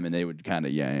smush them, and they would kind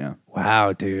of,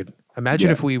 Wow, dude.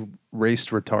 Imagine if we raced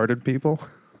retarded people.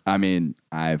 I mean,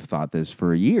 I've thought this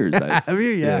for years. Have you?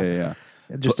 Yeah.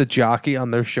 Just a jockey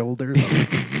on their shoulders.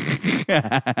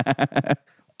 Yeah.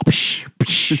 We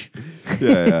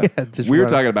were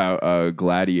run. talking about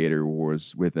gladiator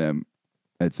wars with them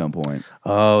at some point.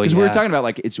 Oh, Because yeah. we were talking about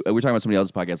like we're talking about somebody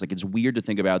else's podcast. Like it's weird to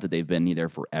think about that they've been there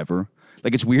forever.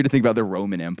 Like it's weird to think about the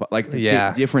Roman Empire, like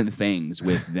different things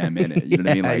with them in it. You know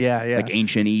what I mean? Like like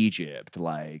ancient Egypt,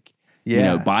 like you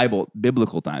know,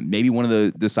 biblical time. Maybe one of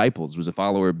the disciples was a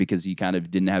follower because he kind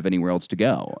of didn't have anywhere else to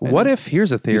go. What if,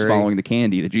 here's a he was theory. following the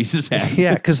candy that Jesus had?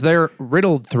 Yeah, because they're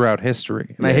riddled throughout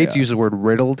history. And I hate to use the word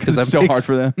riddled because it's so hard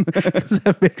for them.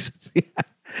 that makes sense.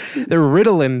 Yeah. They're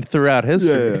riddling throughout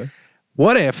history. Yeah.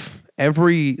 What if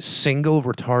every single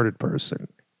retarded person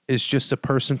is just a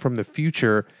person from the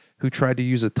future who tried to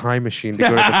use a time machine to go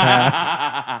to the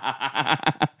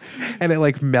past? And it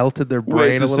like melted their brain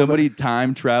Wait, a so little somebody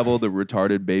time traveled a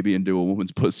retarded baby into a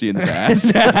woman's pussy in the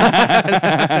past?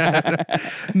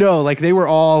 bit. No, like they were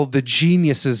all the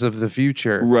geniuses of the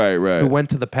future. Right. Who went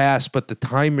to the past, but the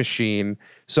time machine,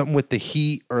 something with the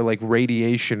heat or like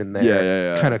radiation in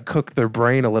there, kind of cooked their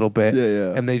brain a little bit.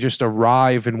 Yeah. And they just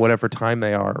arrive in whatever time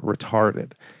they are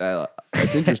retarded.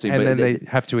 That's interesting. And but then they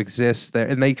have to exist there,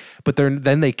 and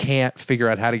then they can't figure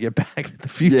out how to get back to the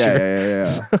future. Yeah.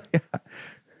 So,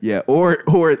 Yeah,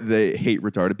 or they hate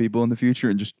retarded people in the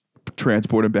future and just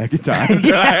transport them back in time.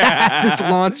 just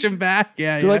launch them back.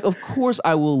 They're like, of course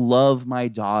I will love my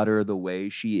daughter the way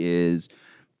she is.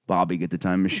 Bobby, get the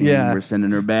time machine. Yeah. We're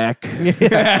sending her back.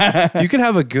 You could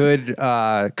have a good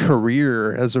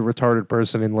career as a retarded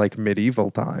person in like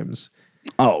medieval times.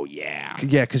 Oh, yeah.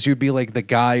 Yeah, because you'd be like the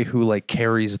guy who like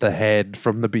carries the head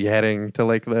from the beheading to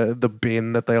like the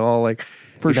bin that they all like.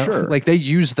 For sure. Like they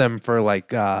use them for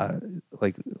like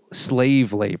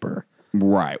slave labor.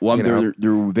 Right. Well, they're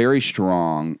very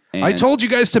strong. And I told you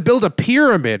guys to build a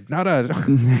pyramid, not a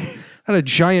not a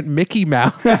giant Mickey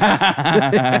Mouse.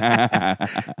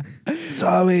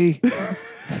 Sorry.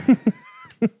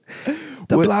 The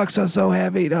blocks are so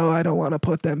heavy. No, I don't want to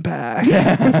put them back.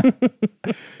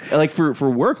 like for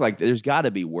work, like there's got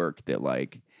to be work that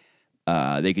like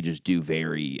they could just do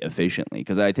very efficiently,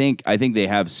 because I think they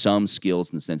have some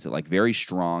skills in the sense that like very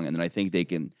strong, and then I think they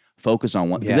can focus on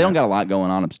one, because they don't got a lot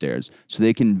going on upstairs, so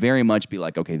they can very much be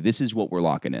like, okay, this is what we're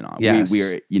locking in on. Yes. We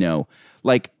are,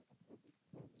 like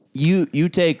you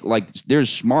take like there are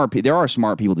smart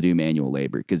people to do manual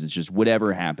labor, because it's just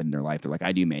whatever happened in their life, they're like,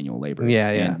 I do manual labor.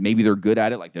 And maybe they're good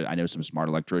at it. Like I know some smart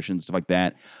electricians, stuff like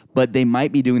that, but they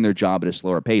might be doing their job at a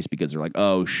slower pace because they're like,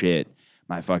 oh shit,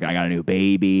 I got a new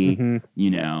baby,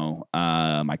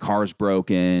 my car's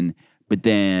broken. But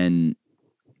then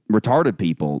retarded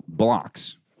people,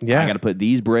 blocks. Yeah. I got to put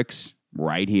these bricks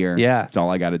right here. Yeah. That's all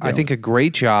I got to do. I think a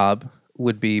great job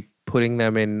would be putting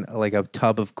them in like a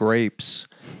tub of grapes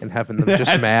and having them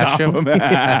just mash them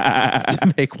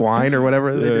to make wine or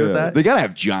whatever they do with that. They got to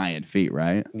have giant feet,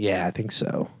 right? Yeah, I think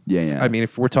so. Yeah. I mean,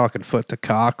 if we're talking foot to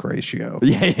cock ratio.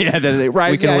 Yeah.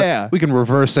 Right. We can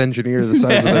reverse engineer the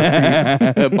size of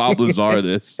their feet. Bob Lazar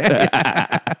this.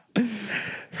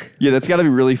 Yeah, that's got to be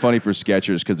really funny for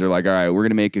Skechers, because they're like, all right, we're going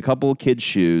to make a couple kids'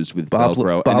 shoes with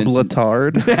Velcro. Bob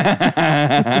Latard.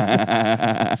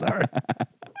 Sorry.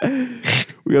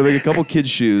 We got to make a couple kids'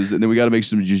 shoes, and then we got to make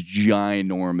some just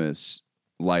ginormous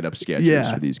light-up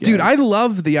Skechers for these guys. Dude, I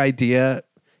love the idea.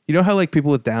 You know how like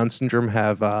people with Down syndrome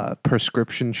have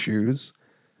prescription shoes?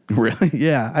 Really?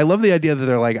 Yeah, I love the idea that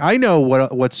they're like, I know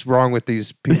what's wrong with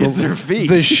these people. It's their feet.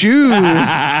 The shoes.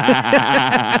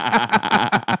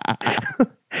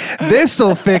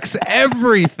 This'll fix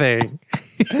everything.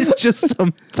 It's just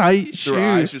some tight Their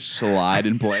eyes shoes. just slide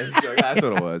in place. That's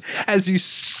what it was. As you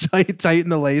tighten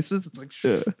the laces, it's like,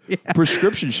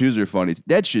 Prescription shoes are funny.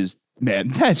 That's just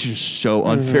so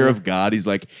unfair of God. He's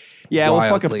like, Yeah, well,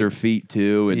 fuck up wildly. their feet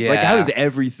too, and like, how Yeah. does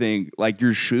everything like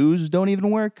your shoes don't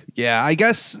even work? Yeah, I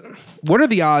guess. What are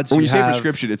the odds? When you you say have,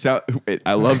 prescription, it's out.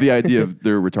 I love the idea of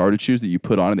their retarded shoes that you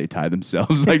put on and they tie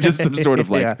themselves, like just some sort of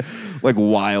like, Yeah. like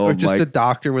wild, or just like a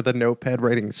doctor with a notepad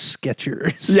writing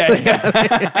Skechers.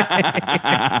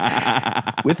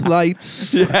 With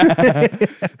lights.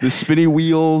 the spinny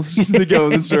wheels that go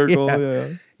in the circle. Yeah.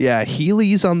 Yeah,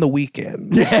 Heelys on the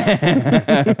weekend.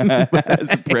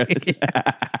 As a print.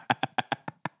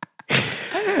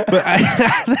 But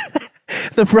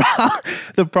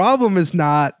the problem is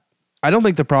not. I don't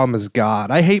think the problem is God.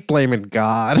 I hate blaming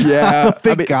God. Yeah, I'm a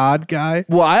big I mean- God guy.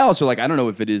 Well, I also like. I don't know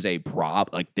if it is a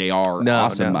prop. Like they are No,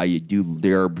 awesome. no.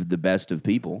 They're the best of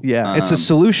people. Yeah, it's a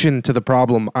solution to the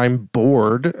problem. I'm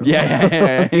bored.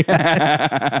 Yeah.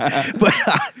 But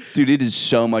Dude, it is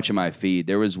so much in my feed.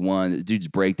 There was one dude's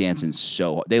breakdancing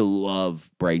so they love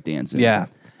breakdancing. Yeah.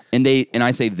 And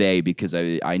I say they because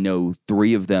I know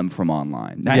 3 of them from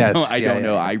online. I Yes, don't know.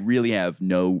 yeah. I really have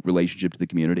no relationship to the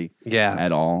community Yeah.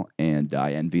 at all. And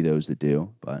I envy those that do.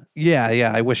 But yeah,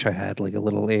 I wish I had like a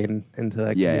little into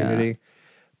that Yeah. community.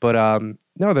 But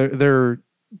no,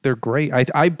 they're great.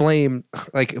 I blame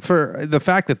like for the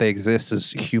fact that they exist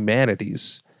is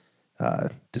humanity's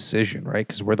decision, right?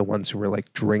 Because we're the ones who were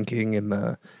like drinking in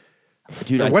the.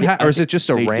 dude, Or or is it just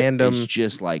a random? It's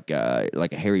just like a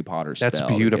Harry Potter spell That's that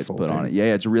gets beautiful, put on dude. it.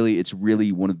 Yeah, it's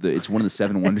really one of the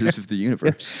 7 wonders of the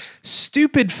universe.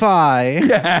 Stupid Fi.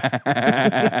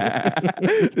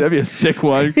 That'd be a sick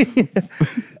one.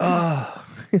 I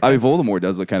mean, Voldemort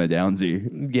does look kind of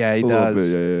downsy. Yeah, he A little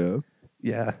does. bit, yeah.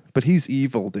 Yeah, but he's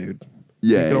evil, dude.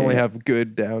 Yeah, you can only yeah. have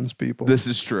good downs people. This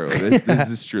is true. This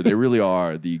is true. They really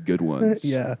are the good ones.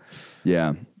 Yeah.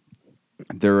 Yeah.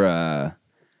 They're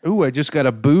Ooh, I just got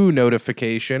a Boo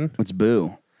notification. what's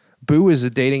Boo? Boo is a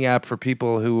dating app for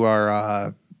people who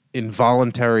are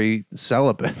involuntary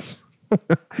celibates.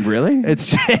 Really?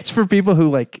 It's for people who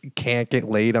like can't get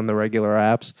laid on the regular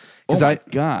apps. Oh 'Cause my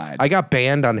God. I got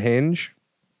banned on Hinge,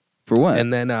 For what?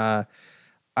 and then I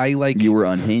like you were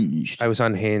unhinged. I was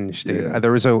unhinged, dude. Yeah.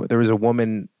 There was a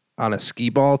woman on a skee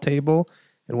ball table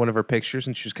in one of her pictures,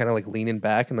 and she was kind of like leaning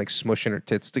back and like smushing her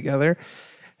tits together.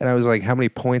 And I was like, "How many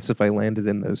points have I landed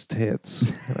in those tits?"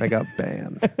 And I got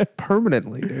banned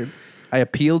permanently, dude. I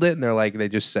appealed it, and they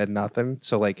just said nothing.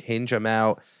 So like Hinge, I'm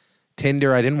out.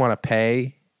 Tinder, I didn't want to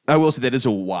pay. I will say that is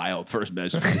a wild first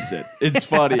measure to sit. It's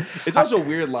funny. It's also a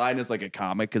weird line as like a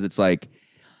comic because it's like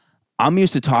I'm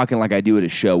used to talking like I do at a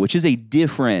show, which is a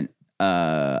different.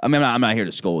 I mean, I'm not here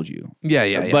to scold you.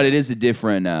 Yeah. But it is a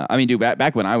different. I mean, dude,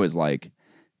 back when I was like,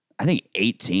 I think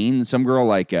 18, some girl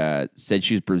like said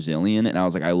she was Brazilian, and I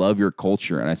was like, I love your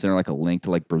culture, and I sent her like a link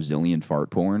to like Brazilian fart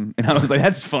porn, and I was like,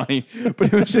 that's funny,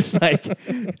 but it was just like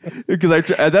because I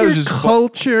thought it was just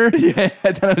culture. yeah,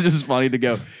 I thought it was just funny to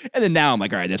go, and then now I'm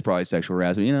like, all right, that's probably sexual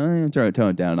harassment, you know, tone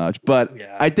it down a notch, but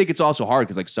Yeah. I think it's also hard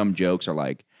because like some jokes are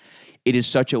like, it is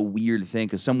such a weird thing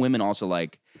because some women also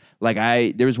like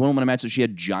there was one woman I met, so she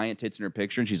had giant tits in her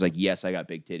picture, and she's like, yes, I got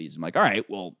big titties. I'm like, all right,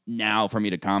 well, now for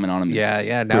me to comment on them is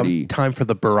Yeah. Now pretty- time for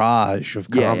the barrage of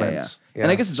comments. Yeah.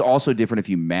 And I guess it's also different if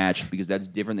you match because that's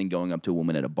different than going up to a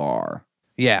woman at a bar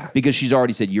yeah. because she's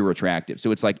already said you're attractive.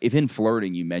 So it's like if in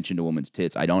flirting you mentioned a woman's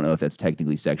tits, I don't know if that's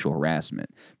technically sexual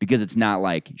harassment because it's not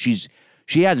like she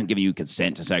hasn't given you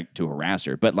consent to harass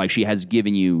her, but like she has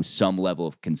given you some level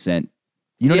of consent.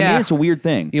 You know what I Yeah. mean? It's a weird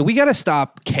thing. Yeah, we got to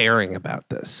stop caring about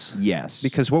this. Yes.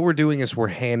 Because what we're doing is we're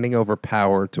handing over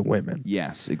power to women,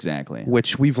 Yes, exactly.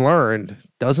 which we've learned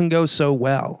doesn't go so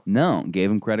well. No, gave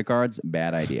him credit cards.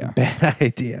 Bad idea. Bad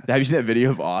idea. Have you seen that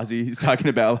video of Ozzy? He's talking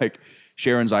about like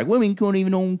Sharon's like, women couldn't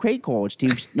even own credit cards till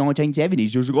 1970s.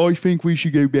 He was like, I think we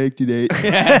should go back to that.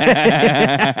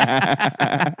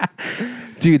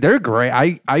 Dude, they're great.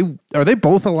 I are they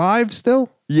both alive still?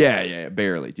 Yeah,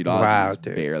 barely, dude. Ozzy Wow, is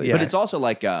dude. barely. Yeah. But it's also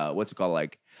like, what's it called?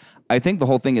 Like, I think the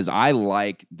whole thing is I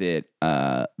like that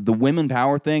the women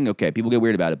power thing. Okay, people get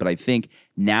weird about it, but I think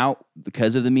now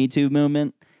because of the Me Too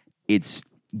movement, it's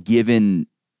given.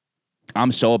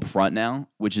 I'm so upfront now,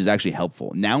 which is actually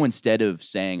helpful. Now instead of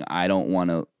saying I don't want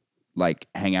to like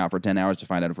hang out for 10 hours to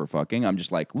find out if we're fucking, I'm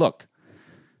just like, look,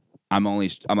 I'm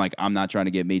not trying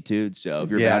to get Me Too'd. So if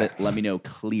you're about it, let me know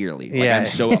clearly. Like, Yeah.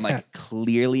 I'm like,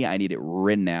 clearly I need it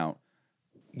written out.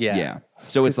 Yeah.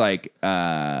 So it's like,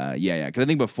 yeah. Because I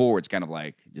think before it's kind of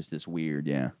like just this weird,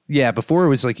 yeah. Yeah, before it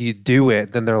was like you do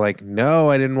it, then they're like, no,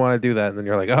 I didn't want to do that. And then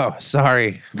you're like, oh,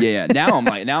 sorry. Yeah. Now I'm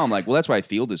like, well, that's why I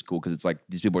feel this cool because it's like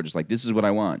these people are just like, this is what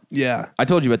I want. Yeah. I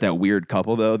told you about that weird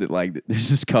couple though that like there's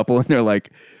this couple and they're like,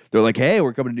 hey,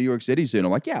 we're coming to New York City soon.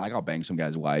 I'm like, yeah, like I'll bang some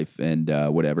guy's wife and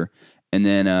whatever. And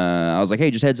then I was like,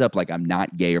 hey, just heads up, like I'm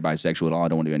not gay or bisexual at all. I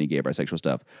don't want to do any gay or bisexual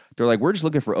stuff. They're like, we're just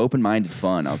looking for open-minded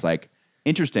fun. I was like,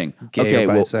 interesting. Gay okay, or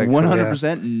well, bisexual,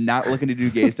 100% not looking to do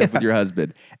gay stuff with your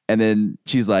husband. And then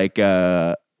she's like,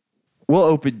 we'll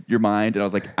open your mind. And I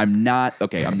was like, I'm not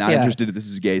interested if this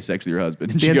is gay sex with your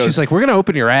husband. And Then she's like, we're going to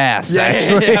open your ass,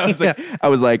 actually. I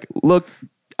was like, look,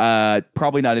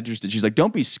 probably not interested. She's like,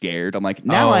 don't be scared. I'm like,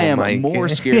 now I am more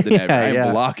scared than ever. I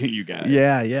am blocking you guys.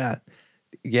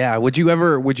 Yeah. Would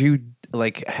you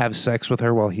like have sex with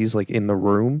her while he's like in the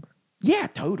room? Yeah,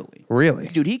 totally. Really?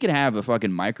 Dude, he could have a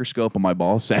fucking microscope on my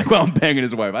ball sack while I'm banging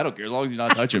his wife. I don't care as long as he's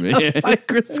not touching me.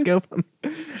 Microscope. I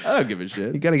don't give a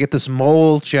shit. You got to get this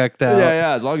mole checked out.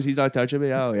 Yeah. As long as he's not touching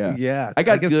me. Oh, yeah. Yeah. I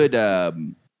got good.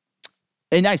 And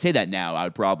I say that now. I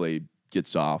would probably get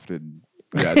soft and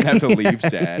have to leave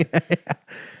sad.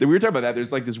 We were talking about that.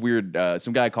 There's like this weird,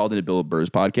 some guy called into Bill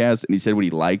Burr's podcast and he said what he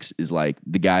likes is like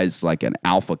the guy's like an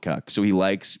alpha cuck. So he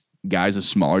likes guys with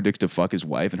smaller dicks to fuck his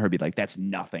wife and her be like, that's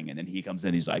nothing. And then he comes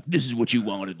in, he's like, this is what you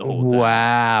wanted the whole time.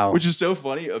 Wow. Which is so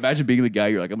funny. Imagine being the guy,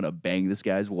 you're like, I'm going to bang this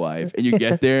guy's wife. And you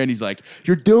get there and he's like,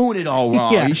 you're doing it all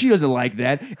wrong. Yeah. She doesn't like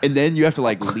that. And then you have to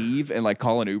like leave and like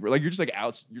call an Uber. Like you're just like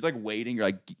out, you're like waiting. You're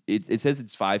like, it says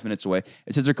it's 5 minutes away.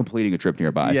 It says they're completing a trip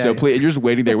nearby. Yeah, so yeah. you're just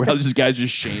waiting there while this guy's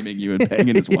just shaming you and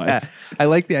banging his wife. I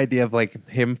like the idea of like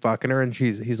him fucking her and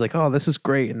he's like, oh, this is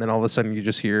great. And then all of a sudden you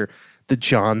just hear the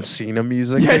John Cena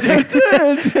music. Just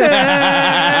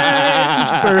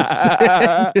bursts.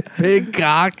 Big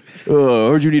cock.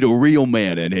 Oh, heard you need a real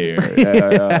man in here.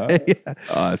 Yeah.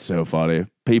 Oh, that's so funny.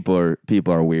 People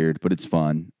are weird, but it's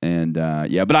fun. And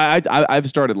but I've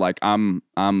started like I'm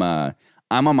on my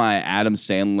Adam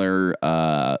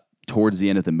Sandler towards the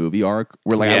end of the movie arc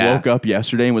where like I woke up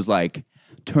yesterday and was like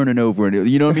turning over and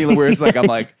you know what I mean? Where it's like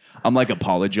I'm like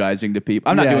apologizing to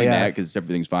people. I'm not doing that because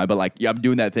everything's fine, but like I'm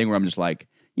doing that thing where I'm just like,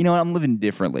 you know what, I'm living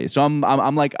differently. So I'm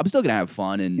like I'm still gonna have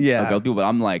fun and hug other people, but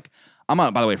I'm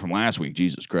on, by the way, from last week,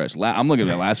 Jesus Christ. I'm looking at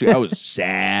that last week. I was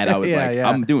sad. I was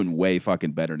I'm doing way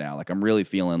fucking better now. Like I'm really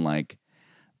feeling like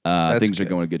things are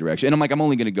going a good direction. And I'm like, I'm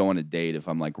only gonna go on a date if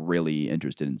I'm like really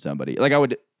interested in somebody. Like I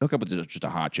would hook up with just a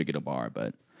hot chick at a bar,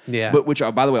 but which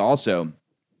by the way, also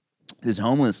this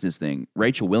homelessness thing,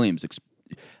 Rachel Williams.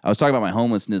 I was talking about my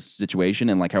homelessness situation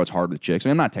and like how it's hard with chicks. I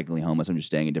mean, I'm not technically homeless. I'm just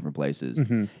staying in different places.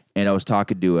 Mm-hmm. And I was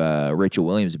talking to Rachel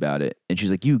Williams about it. And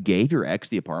she's like, you gave your ex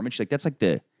the apartment? She's like, that's like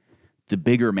the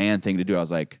bigger man thing to do. I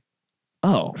was like,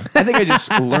 oh, I think I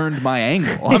just learned my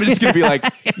angle. I'm just going to be like,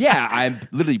 yeah, I'm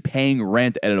literally paying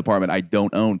rent at an apartment I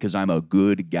don't own because I'm a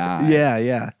good guy.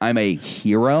 Yeah. I'm a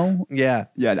hero. Yeah.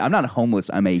 Yeah, I'm not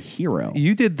homeless. I'm a hero.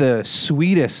 You did the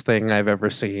sweetest thing I've ever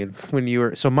seen when you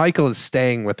were. So Michael is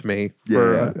staying with me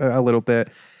for a little bit.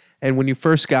 And when you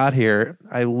first got here,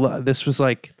 this was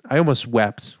like, I almost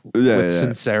wept with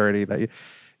sincerity that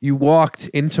you walked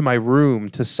into my room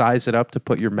to size it up to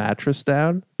put your mattress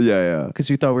down. Yeah. Because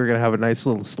you thought we were going to have a nice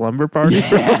little slumber party.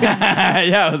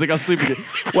 Yeah, I was like, I'll sleep with you.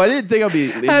 Well, I didn't think I'd be...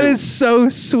 That is so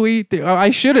sweet, dude. I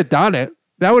should have done it.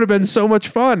 That would have been so much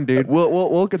fun, dude.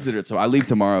 We'll consider it. So I leave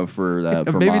tomorrow for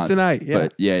maybe Vermont, tonight. Yeah.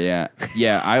 But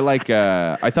yeah. I like.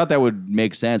 I thought that would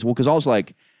make sense. Well, because also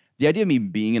like the idea of me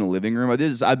being in a living room.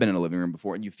 I've been in a living room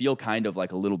before, and you feel kind of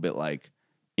like a little bit like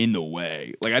in the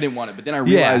way. Like I didn't want it, but then I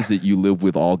realized that you live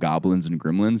with all goblins and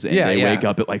gremlins, and they wake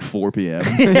up at like 4 p.m.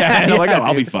 And I'm like,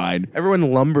 I'll be fine.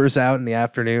 Everyone lumbers out in the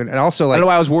afternoon, and also like I don't know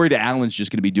why I was worried Alan's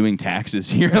just going to be doing taxes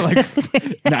here at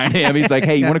like 9 a.m. He's like,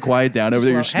 hey, you want to quiet down over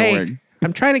there? You're snoring. Hey,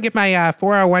 I'm trying to get my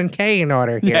 401k in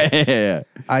order here.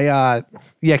 Yeah.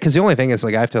 Because the only thing is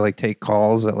like I have to like take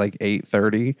calls at like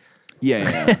 8:30.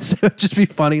 Yeah. So it'd just be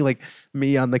funny, like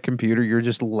me on the computer, you're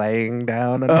just laying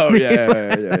down. Oh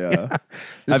yeah.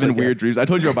 Having weird dreams. I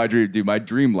told you about my dream, dude. My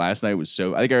dream last night was I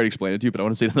think I already explained it to you, but I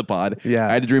want to say it on the pod. Yeah.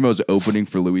 I had a dream I was opening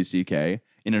for Louis C.K.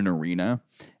 in an arena,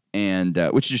 and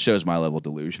which just shows my level of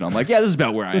delusion. I'm like, yeah, this is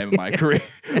about where I am in my career.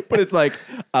 But it's like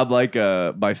I'm like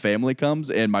my family comes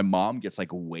and my mom gets like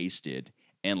wasted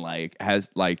and like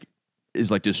is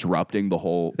like disrupting the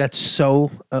whole. That's so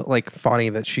like funny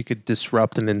that she could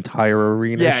disrupt an entire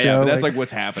arena. Yeah, show. But that's like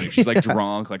what's happening. She's like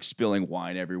drunk, like spilling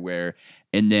wine everywhere,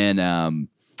 and then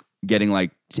getting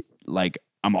like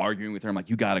I'm arguing with her. I'm like,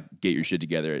 you gotta get your shit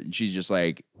together, and she's just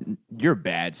like, you're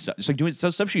bad. Just like doing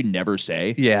stuff she'd never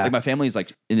say. Yeah, like my family's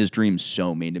like in this dream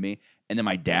so mean to me, and then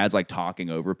my dad's like talking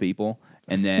over people.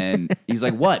 And then he's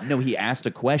like, what? No, he asked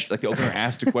a question. Like the opener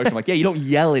asked a question. I'm like, yeah, you don't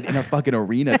yell it in a fucking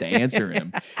arena to answer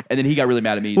him. And then he got really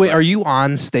mad at me. Wait, like, are you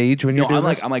on stage when you're doing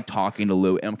this? I'm like talking to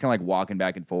Lou and I'm kind of like walking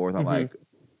back and forth. I'm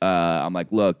like,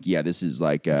 look, yeah, this is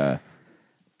like,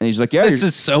 And he's like, yeah, This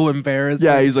is so embarrassing.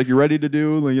 yeah. He's like, you ready to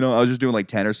do? I was just doing like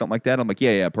 10 or something like that. I'm like,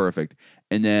 yeah, perfect.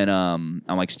 And then I'm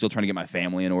like still trying to get my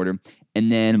family in order.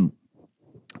 And then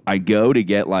I go to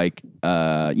get like,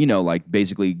 like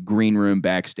basically green room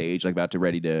backstage, like about to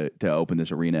ready to open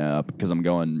this arena up because I'm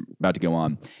about to go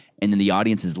on. And then the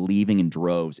audience is leaving in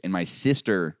droves. And my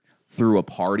sister threw a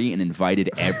party and invited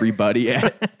everybody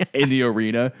in the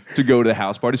arena to go to the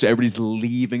house party. So everybody's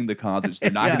leaving the concert.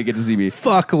 They're not going to get to see me.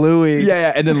 Fuck Louis.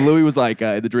 Yeah. And then Louis was like,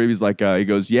 in the dream, he's like, he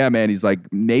goes, yeah, man. He's like,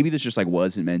 maybe this just like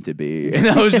wasn't meant to be. And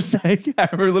I was just like, I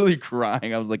remember literally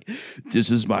crying. I was like,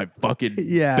 this is my fucking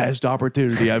best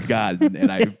opportunity I've gotten. And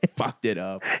I fucked it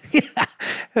up. Yeah.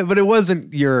 But it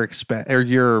wasn't your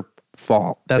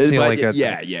fault. That's the only good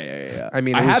thing. Yeah. I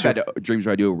mean, I have had dreams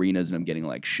where I do arenas and I'm getting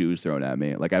like shoes thrown at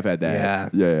me. Like I've had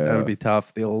that. Yeah. That would be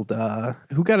tough. The old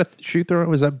who got a shoe thrown?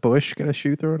 Was that Bush got a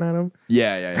shoe thrown at him?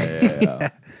 Yeah.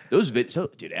 Those videos. So,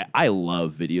 dude, I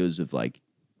love videos of like.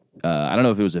 I don't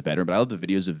know if it was a veteran, but I love the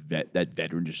videos of that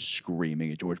veteran just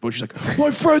screaming at George Bush. He's like, "My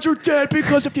friends are dead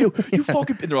because of you. You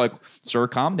fucking." And they're like, "Sir,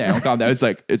 calm down, calm down." It's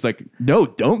like, no,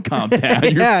 don't calm down.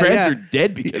 Your friends are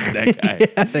dead because of that guy.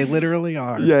 Yeah, they literally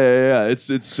are. Yeah.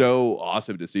 It's so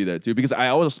awesome to see that too, because I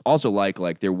also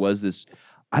like there was this.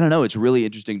 I don't know. It's really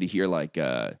interesting to hear like.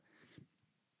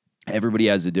 Everybody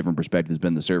has a different perspective that's been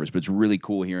in the service, but it's really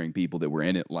cool hearing people that were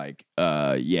in it like,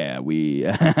 we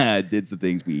did some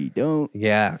things we don't.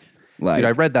 Yeah. Like, dude,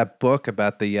 I read that book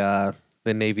about the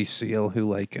Navy SEAL who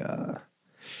like I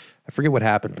forget what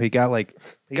happened, but he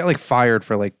got fired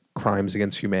for like crimes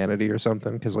against humanity or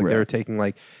something because like they were taking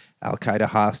like Al-Qaeda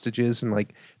hostages and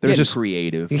like there's just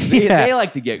creative. They Yeah.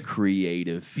 like to get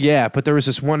creative. Yeah, but there was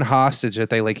this one hostage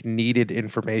that they like needed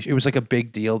information. It was like a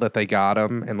big deal that they got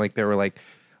him, and like they were like,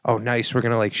 oh, nice, we're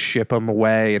gonna like ship him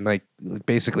away and like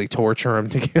basically torture him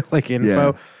to get like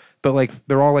info. Yeah. But like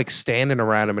they're all like standing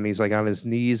around him and he's like on his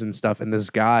knees and stuff. And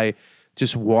this guy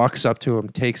just walks up to him,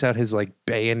 takes out his like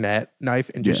bayonet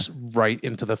knife and just right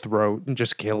into the throat and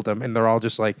just killed him. And they're all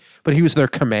just like, but he was their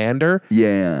commander.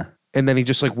 Yeah. And then he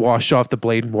just like washed off the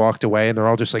blade and walked away. And they're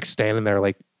all just like standing there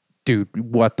like, dude,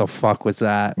 what the fuck was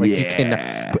that? Like you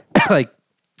cannot, like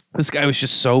this guy was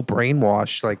just so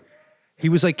brainwashed. Like, he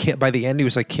was like, by the end, he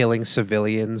was like killing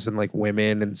civilians and like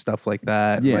women and stuff like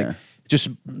that. Yeah. Like just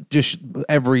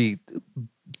every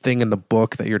thing in the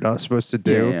book that you're not supposed to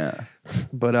do. Yeah.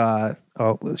 But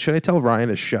should I tell Ryan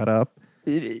to shut up?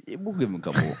 We'll give him a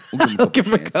couple. We'll give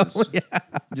him a couple. Yeah.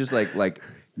 Just like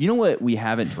you know what we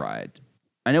haven't tried.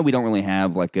 I know we don't really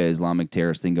have like an Islamic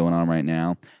terrorist thing going on right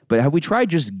now, but have we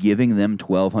tried just giving them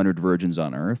 1,200 virgins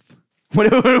on Earth? What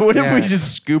if we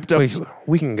just scooped up?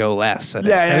 We can go less. I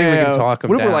think we can talk them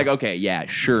What if down. we're like, okay, yeah,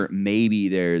 sure, maybe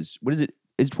there's, what is it?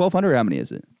 Is 1,200 or how many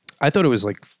is it? I thought it was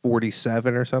like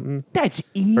 47 or something. That's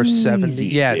easy. Or 70.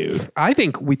 Yeah, dude. I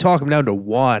think we talk them down to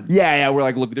one. Yeah. We're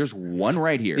like, look, there's one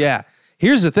right here. Yeah.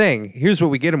 Here's the thing. Here's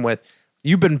what we get them with.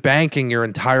 You've been banking your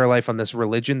entire life on this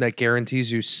religion that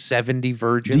guarantees you 70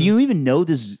 virgins. Do you even know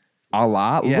this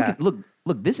Allah? Yeah. Look,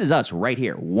 this is us right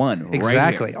here. One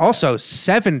exactly. Right here. Also,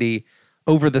 70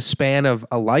 over the span of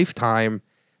a lifetime,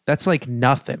 that's like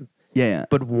nothing. Yeah.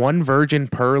 But one virgin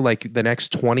per like the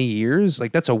next 20 years,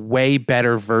 like that's a way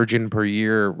better virgin per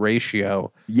year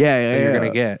ratio. Yeah. You're going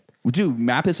to get. Well, dude,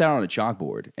 map this out on a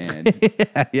chalkboard. And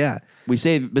yeah. We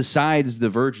say besides the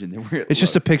virgin. It's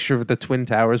just a picture of the Twin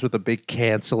Towers with a big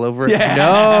cancel over it. Yeah.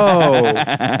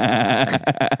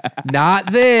 No.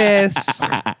 Not this.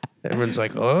 Everyone's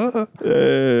like, oh.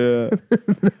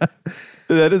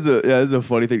 That is a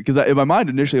funny thing. Because in my mind,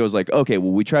 initially, I was like, okay,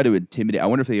 well, we try to intimidate. I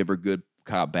wonder if they ever good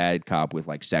cop, bad cop with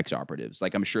like sex operatives.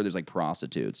 Like, I'm sure there's like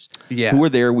prostitutes. Yeah. Who were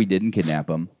there. We didn't kidnap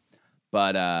them.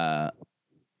 But I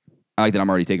like that I'm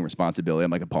already taking responsibility.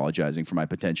 I'm like apologizing for my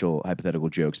potential hypothetical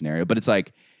joke scenario. But it's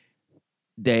like,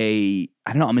 I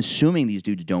don't know. I'm assuming these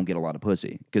dudes don't get a lot of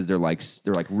pussy because they're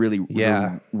really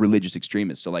religious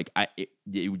extremists. So like,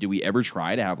 do we ever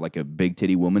try to have like a big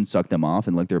titty woman suck them off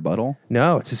and lick their butthole?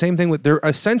 No, it's the same thing with, they're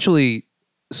essentially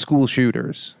school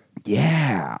shooters.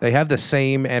 Yeah. They have the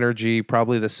same energy,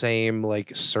 probably the same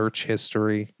like search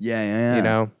history. Yeah. You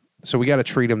know? So we got to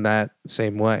treat them that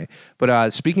same way. But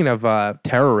speaking of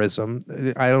terrorism,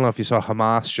 I don't know if you saw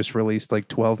Hamas just released like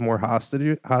 12 more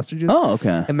hostages. Oh,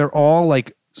 okay. And they're all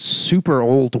like super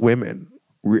old women.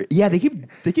 Yeah, they keep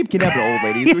kidnapping old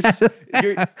ladies. Which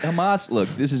Hamas, look,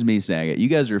 this is me saying it. You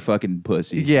guys are fucking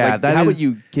pussies. Yeah, like, how would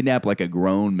you kidnap like a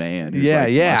grown man? Who's,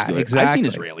 yeah, muscular? exactly. I've seen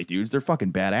Israeli dudes. They're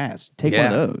fucking badass. Take one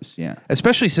of those. Yeah.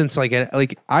 Especially since like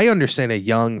I understand a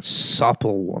young,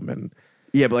 supple woman.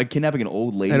 Yeah, but like kidnapping an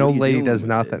old lady. An old lady does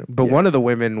nothing. But one of the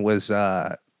women was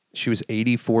She was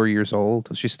 84 years old.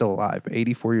 She's still alive, but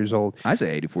 84 years old. I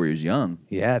say 84 years young.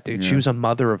 Yeah, dude. Yeah. She was a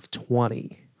mother of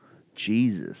 20.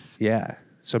 Jesus. Yeah.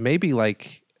 So maybe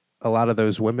like a lot of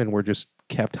those women were just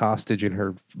kept hostage in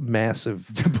her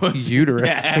massive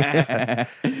uterus. Yeah.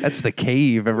 That's the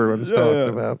cave everyone's talking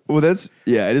about. Well, it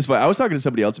is fun. I was talking to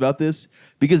somebody else about this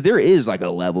because there is like a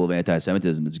level of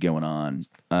anti-Semitism that's going on.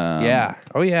 Yeah.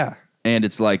 Oh, yeah. And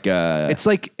it's like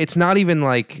it's not even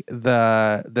like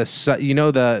the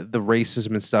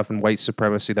racism and stuff and white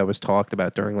supremacy that was talked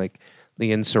about during like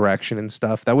the insurrection and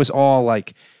stuff. That was all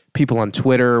like people on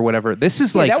Twitter or whatever. This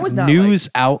is like that was not news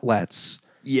outlets.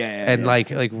 And like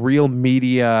real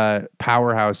media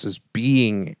powerhouses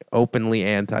being openly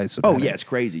anti-Semitic. Oh yeah, it's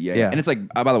crazy. Yeah. And it's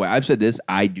like, by the way, I've said this.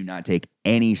 I do not take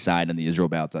any side on the Israel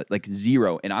Palestine, like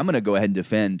zero. And I'm going to go ahead and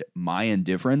defend my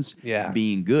indifference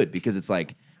being good because it's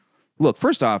like, look,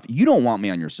 first off, you don't want me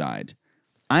on your side.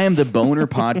 I am the boner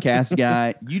podcast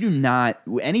guy. You do not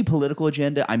any political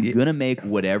agenda. I'm gonna make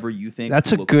whatever you think.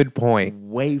 That's a good point.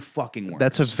 Way fucking worse.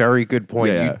 That's a very good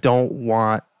point. Yeah. You don't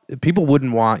want. People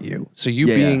wouldn't want you, so you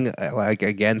being like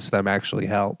against them actually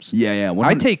helps. Yeah.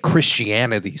 I take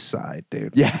Christianity's side,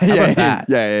 dude. Yeah, How about that?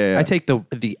 Yeah. I take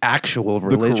the actual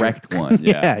religion, the correct one.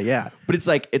 Yeah. But it's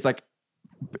like,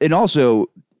 and also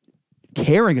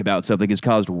caring about something has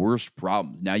caused worse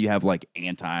problems. Now you have like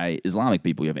anti-Islamic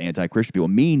people, you have anti-Christian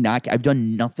people. I've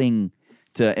done nothing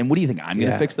to. And what do you think? I'm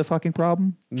gonna fix the fucking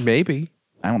problem? Maybe.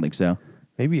 I don't think so.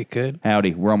 Maybe you could.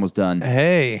 Howdy, we're almost done.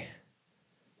 Hey.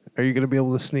 Are you going to be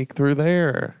able to sneak through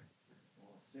there?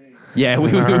 Yeah,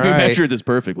 we measured this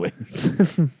perfectly.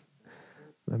 The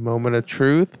moment of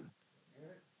truth.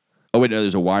 Oh, wait, no,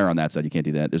 there's a wire on that side. You can't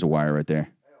do that. There's a wire right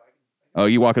there. Oh,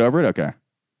 you walking over it? Okay.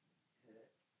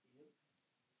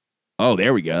 Oh,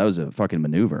 there we go. That was a fucking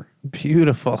maneuver.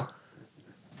 Beautiful.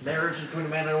 Marriage between a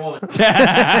man and a woman.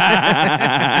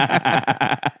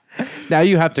 Now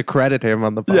you have to credit him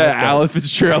on the podcast. Yeah, Alan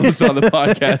Fitzgerald was on the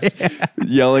podcast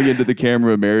yelling into the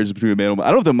camera, marriage between a man and a woman.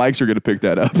 I don't know if the mics are going to pick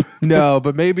that up. No,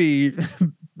 but maybe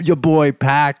your boy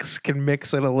Pax can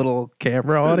mix in a little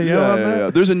camera audio on that. Yeah.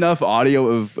 There's enough audio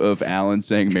of Alan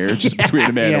saying marriage is between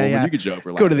a man and a woman. You could show up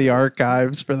for Go to the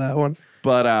archives for that one.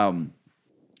 But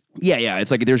yeah.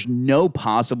 It's like there's no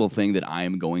possible thing that I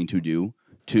am going to do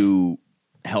to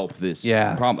help this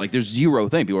problem. Like there's zero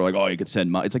thing. People are like, oh, you could send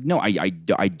money. It's like, no, I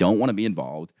don't want to be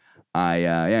involved.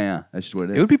 That's just what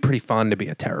it is. It would be pretty fun to be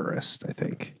a terrorist, I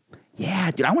think.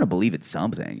 Yeah, dude, I want to believe it's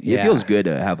something. It feels good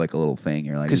to have like a little thing.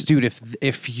 You're like, because dude,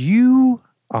 if you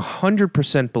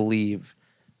 100% believe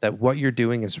that what you're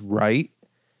doing is right,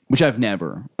 which I've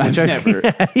never. I've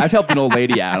helped an old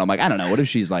lady out. I'm like, I don't know. What if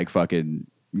she's like fucking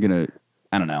gonna,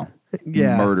 I don't know,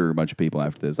 murder a bunch of people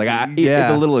after this? Like,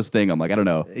 the littlest thing, I'm like, I don't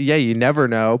know. Yeah, you never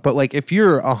know. But like, if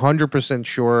you're 100%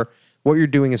 sure what you're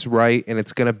doing is right and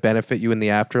it's gonna benefit you in the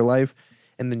afterlife,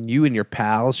 and then you and your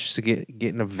pals just to get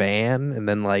in a van and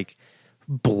then like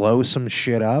blow some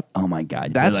shit up. Oh my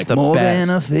god, that's like, the more best.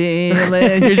 than a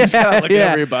feeling. You're just kind of looking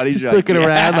at everybody, just looking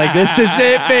around like, this is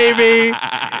it, baby.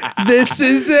 This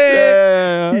is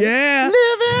it. Yeah.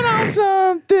 Living on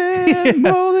something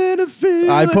more than a feeling.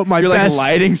 I put my You're best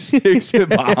like lighting sticks and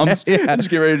bombs. Just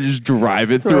get ready to just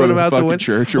drive it through Throwing a them out the fucking window.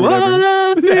 church or whatever.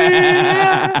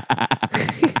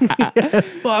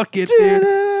 Fuck it, dude.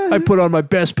 I put on my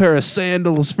best pair of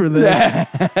sandals for this.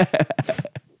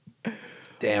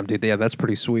 Damn, dude. Yeah, that's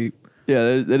pretty sweet.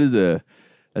 Yeah,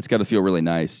 that's got to feel really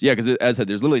nice. Yeah, because as I said,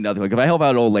 there's literally nothing. Like if I help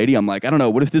out an old lady, I'm like, I don't know,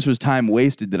 what if this was time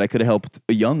wasted that I could have helped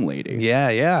a young lady?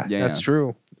 Yeah. That's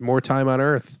true. More time on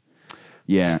Earth.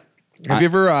 Yeah. Have you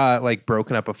ever like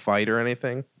broken up a fight or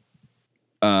anything?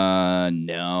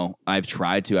 No. I've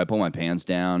tried to. I pulled my pants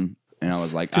down and I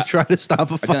was like, to try to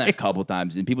stop a I've done that a fight. couple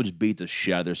times, and people just beat the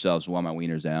shit out of themselves while my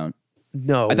wiener's out.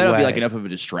 No, I thought it would be like way. enough of a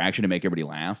distraction to make everybody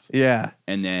laugh. Yeah.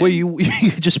 And then Wait, you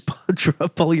just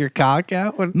pull your cock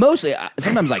out? mostly,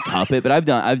 sometimes I cup it, but I've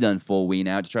done full wean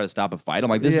out to try to stop a fight. I'm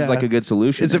like, this is like a good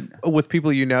solution. Is it with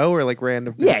people you know or like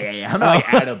random? Yeah. I'm not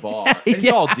like at a bar.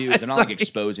 It's all dudes. I'm not like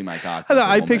exposing my cock. to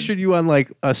I a woman. pictured you on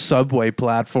like a subway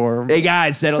platform. Hey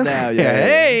guys, settle down. Yeah.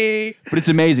 Hey. But it's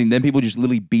amazing. Then people just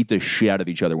literally beat the shit out of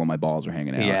each other while my balls are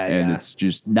hanging out. And it's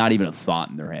just not even a thought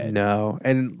in their head. No,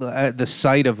 and the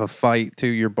sight of a fight too,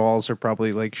 your balls are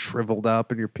probably like shriveled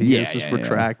up and your penis is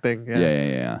retracting.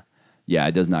 Yeah. Yeah,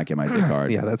 it does not get my dick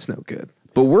hard. Yeah, that's no good.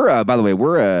 But we're by the way,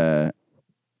 we're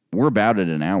about at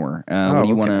an hour. What do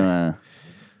you want to?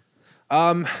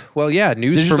 Well, yeah,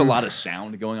 news There's from just a lot of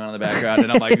sound going on in the background,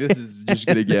 and I'm like, this is just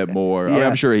gonna get more. I mean,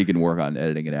 I'm sure he can work on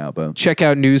editing it out, but check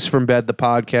out News from Bed, the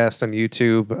podcast on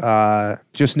YouTube.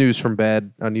 Just News from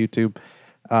Bed on YouTube,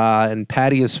 and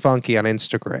Patty is Funky on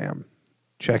Instagram.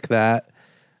 check that.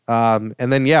 And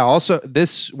then also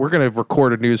we're gonna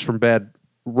record a news from bed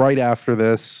right after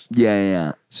this.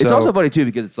 Yeah. So, it's also funny too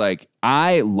because it's like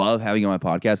I love having you on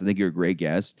my podcast. I think you're a great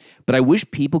guest, but I wish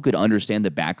people could understand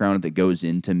the background that goes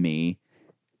into me.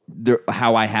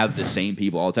 How I have the same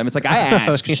people all the time. It's like I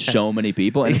ask so many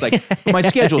people, and it's like my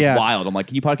schedule's wild. I'm like,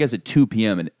 can you podcast at 2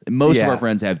 p.m.? And most of our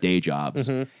friends have day jobs.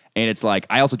 And it's like,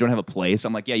 I also don't have a place.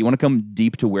 I'm like, yeah, you want to come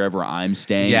deep to wherever I'm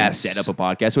staying and set up a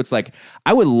podcast? So it's like,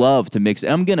 I would love to mix it.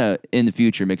 I'm going to, in the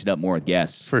future, mix it up more with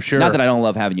guests. For sure. Not that I don't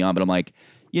love having you on, but I'm like,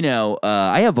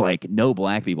 I have like no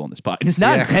black people in this podcast. And it's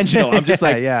not intentional. I'm just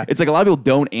like, it's like a lot of people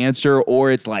don't answer,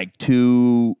 or it's like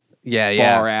too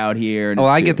far out here. And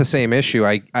I get the same issue.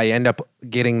 I end up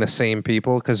getting the same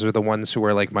people because they're the ones who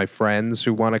are like my friends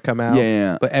who want to come out.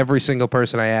 Yeah. But every single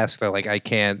person I ask, they're like, I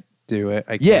can't do it.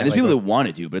 There's people that want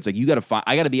to do, but it's like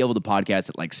I got to be able to podcast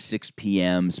at like 6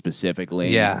 p.m. specifically.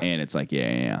 Yeah. And it's like,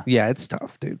 yeah. Yeah, it's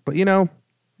tough, dude. But you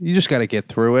just got to get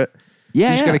through it. Yeah.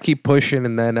 You just got to keep pushing,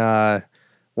 and then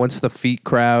once the feet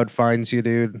crowd finds you,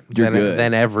 dude,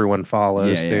 then everyone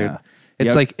follows, dude. Yeah.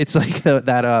 It's like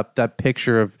that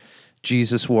picture of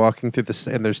Jesus walking through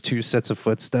and there's 2 sets of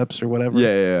footsteps or whatever.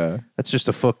 Yeah. That's just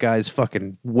a foot guy's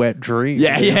fucking wet dream.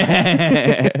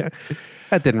 Yeah.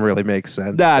 That didn't really make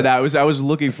sense. I was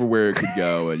looking for where it could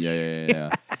go, and yeah.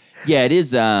 Yeah, it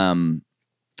is. I want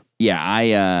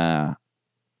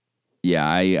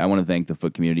to thank the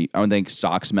foot community. I want to thank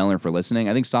Sock Smeller for listening.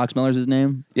 I think Sock Smeller's his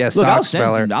name. Yeah, Look, Sock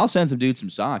Smeller. I'll send some dude some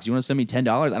socks. You want to send me $10?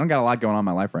 I don't got a lot going on in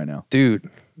my life right now. Dude,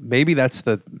 maybe that's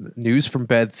the news from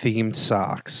bed themed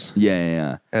socks.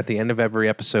 Yeah. At the end of every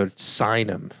episode, sign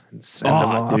them and send them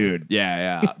off. Dude.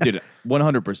 Yeah. Dude,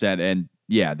 100%. And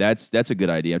yeah, that's a good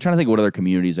idea. I'm trying to think what other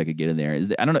communities I could get in there.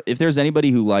 I don't know if there's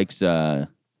anybody who likes I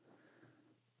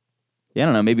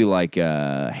don't know, maybe like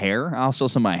hair. I'll sell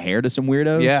some of my hair to some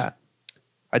weirdos. Yeah.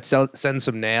 I'd send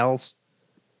some nails.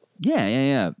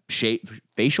 Yeah.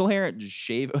 Facial hair, just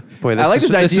shave. Boy, I like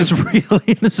this idea.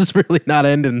 This is really not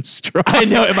ending strong. I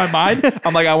know. In my mind,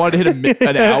 I'm like, I wanted to hit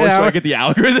an hour so I get the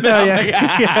algorithm.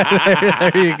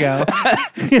 There you go.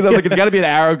 Because I'm like, it's got to be an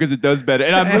hour because it does better.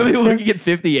 And I'm literally looking at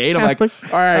 58. I'm like, all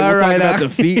right, we'll talk about the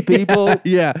feet people.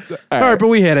 Yeah. All right, but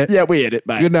we hit it. Yeah, we hit it.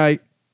 Bye. Good night.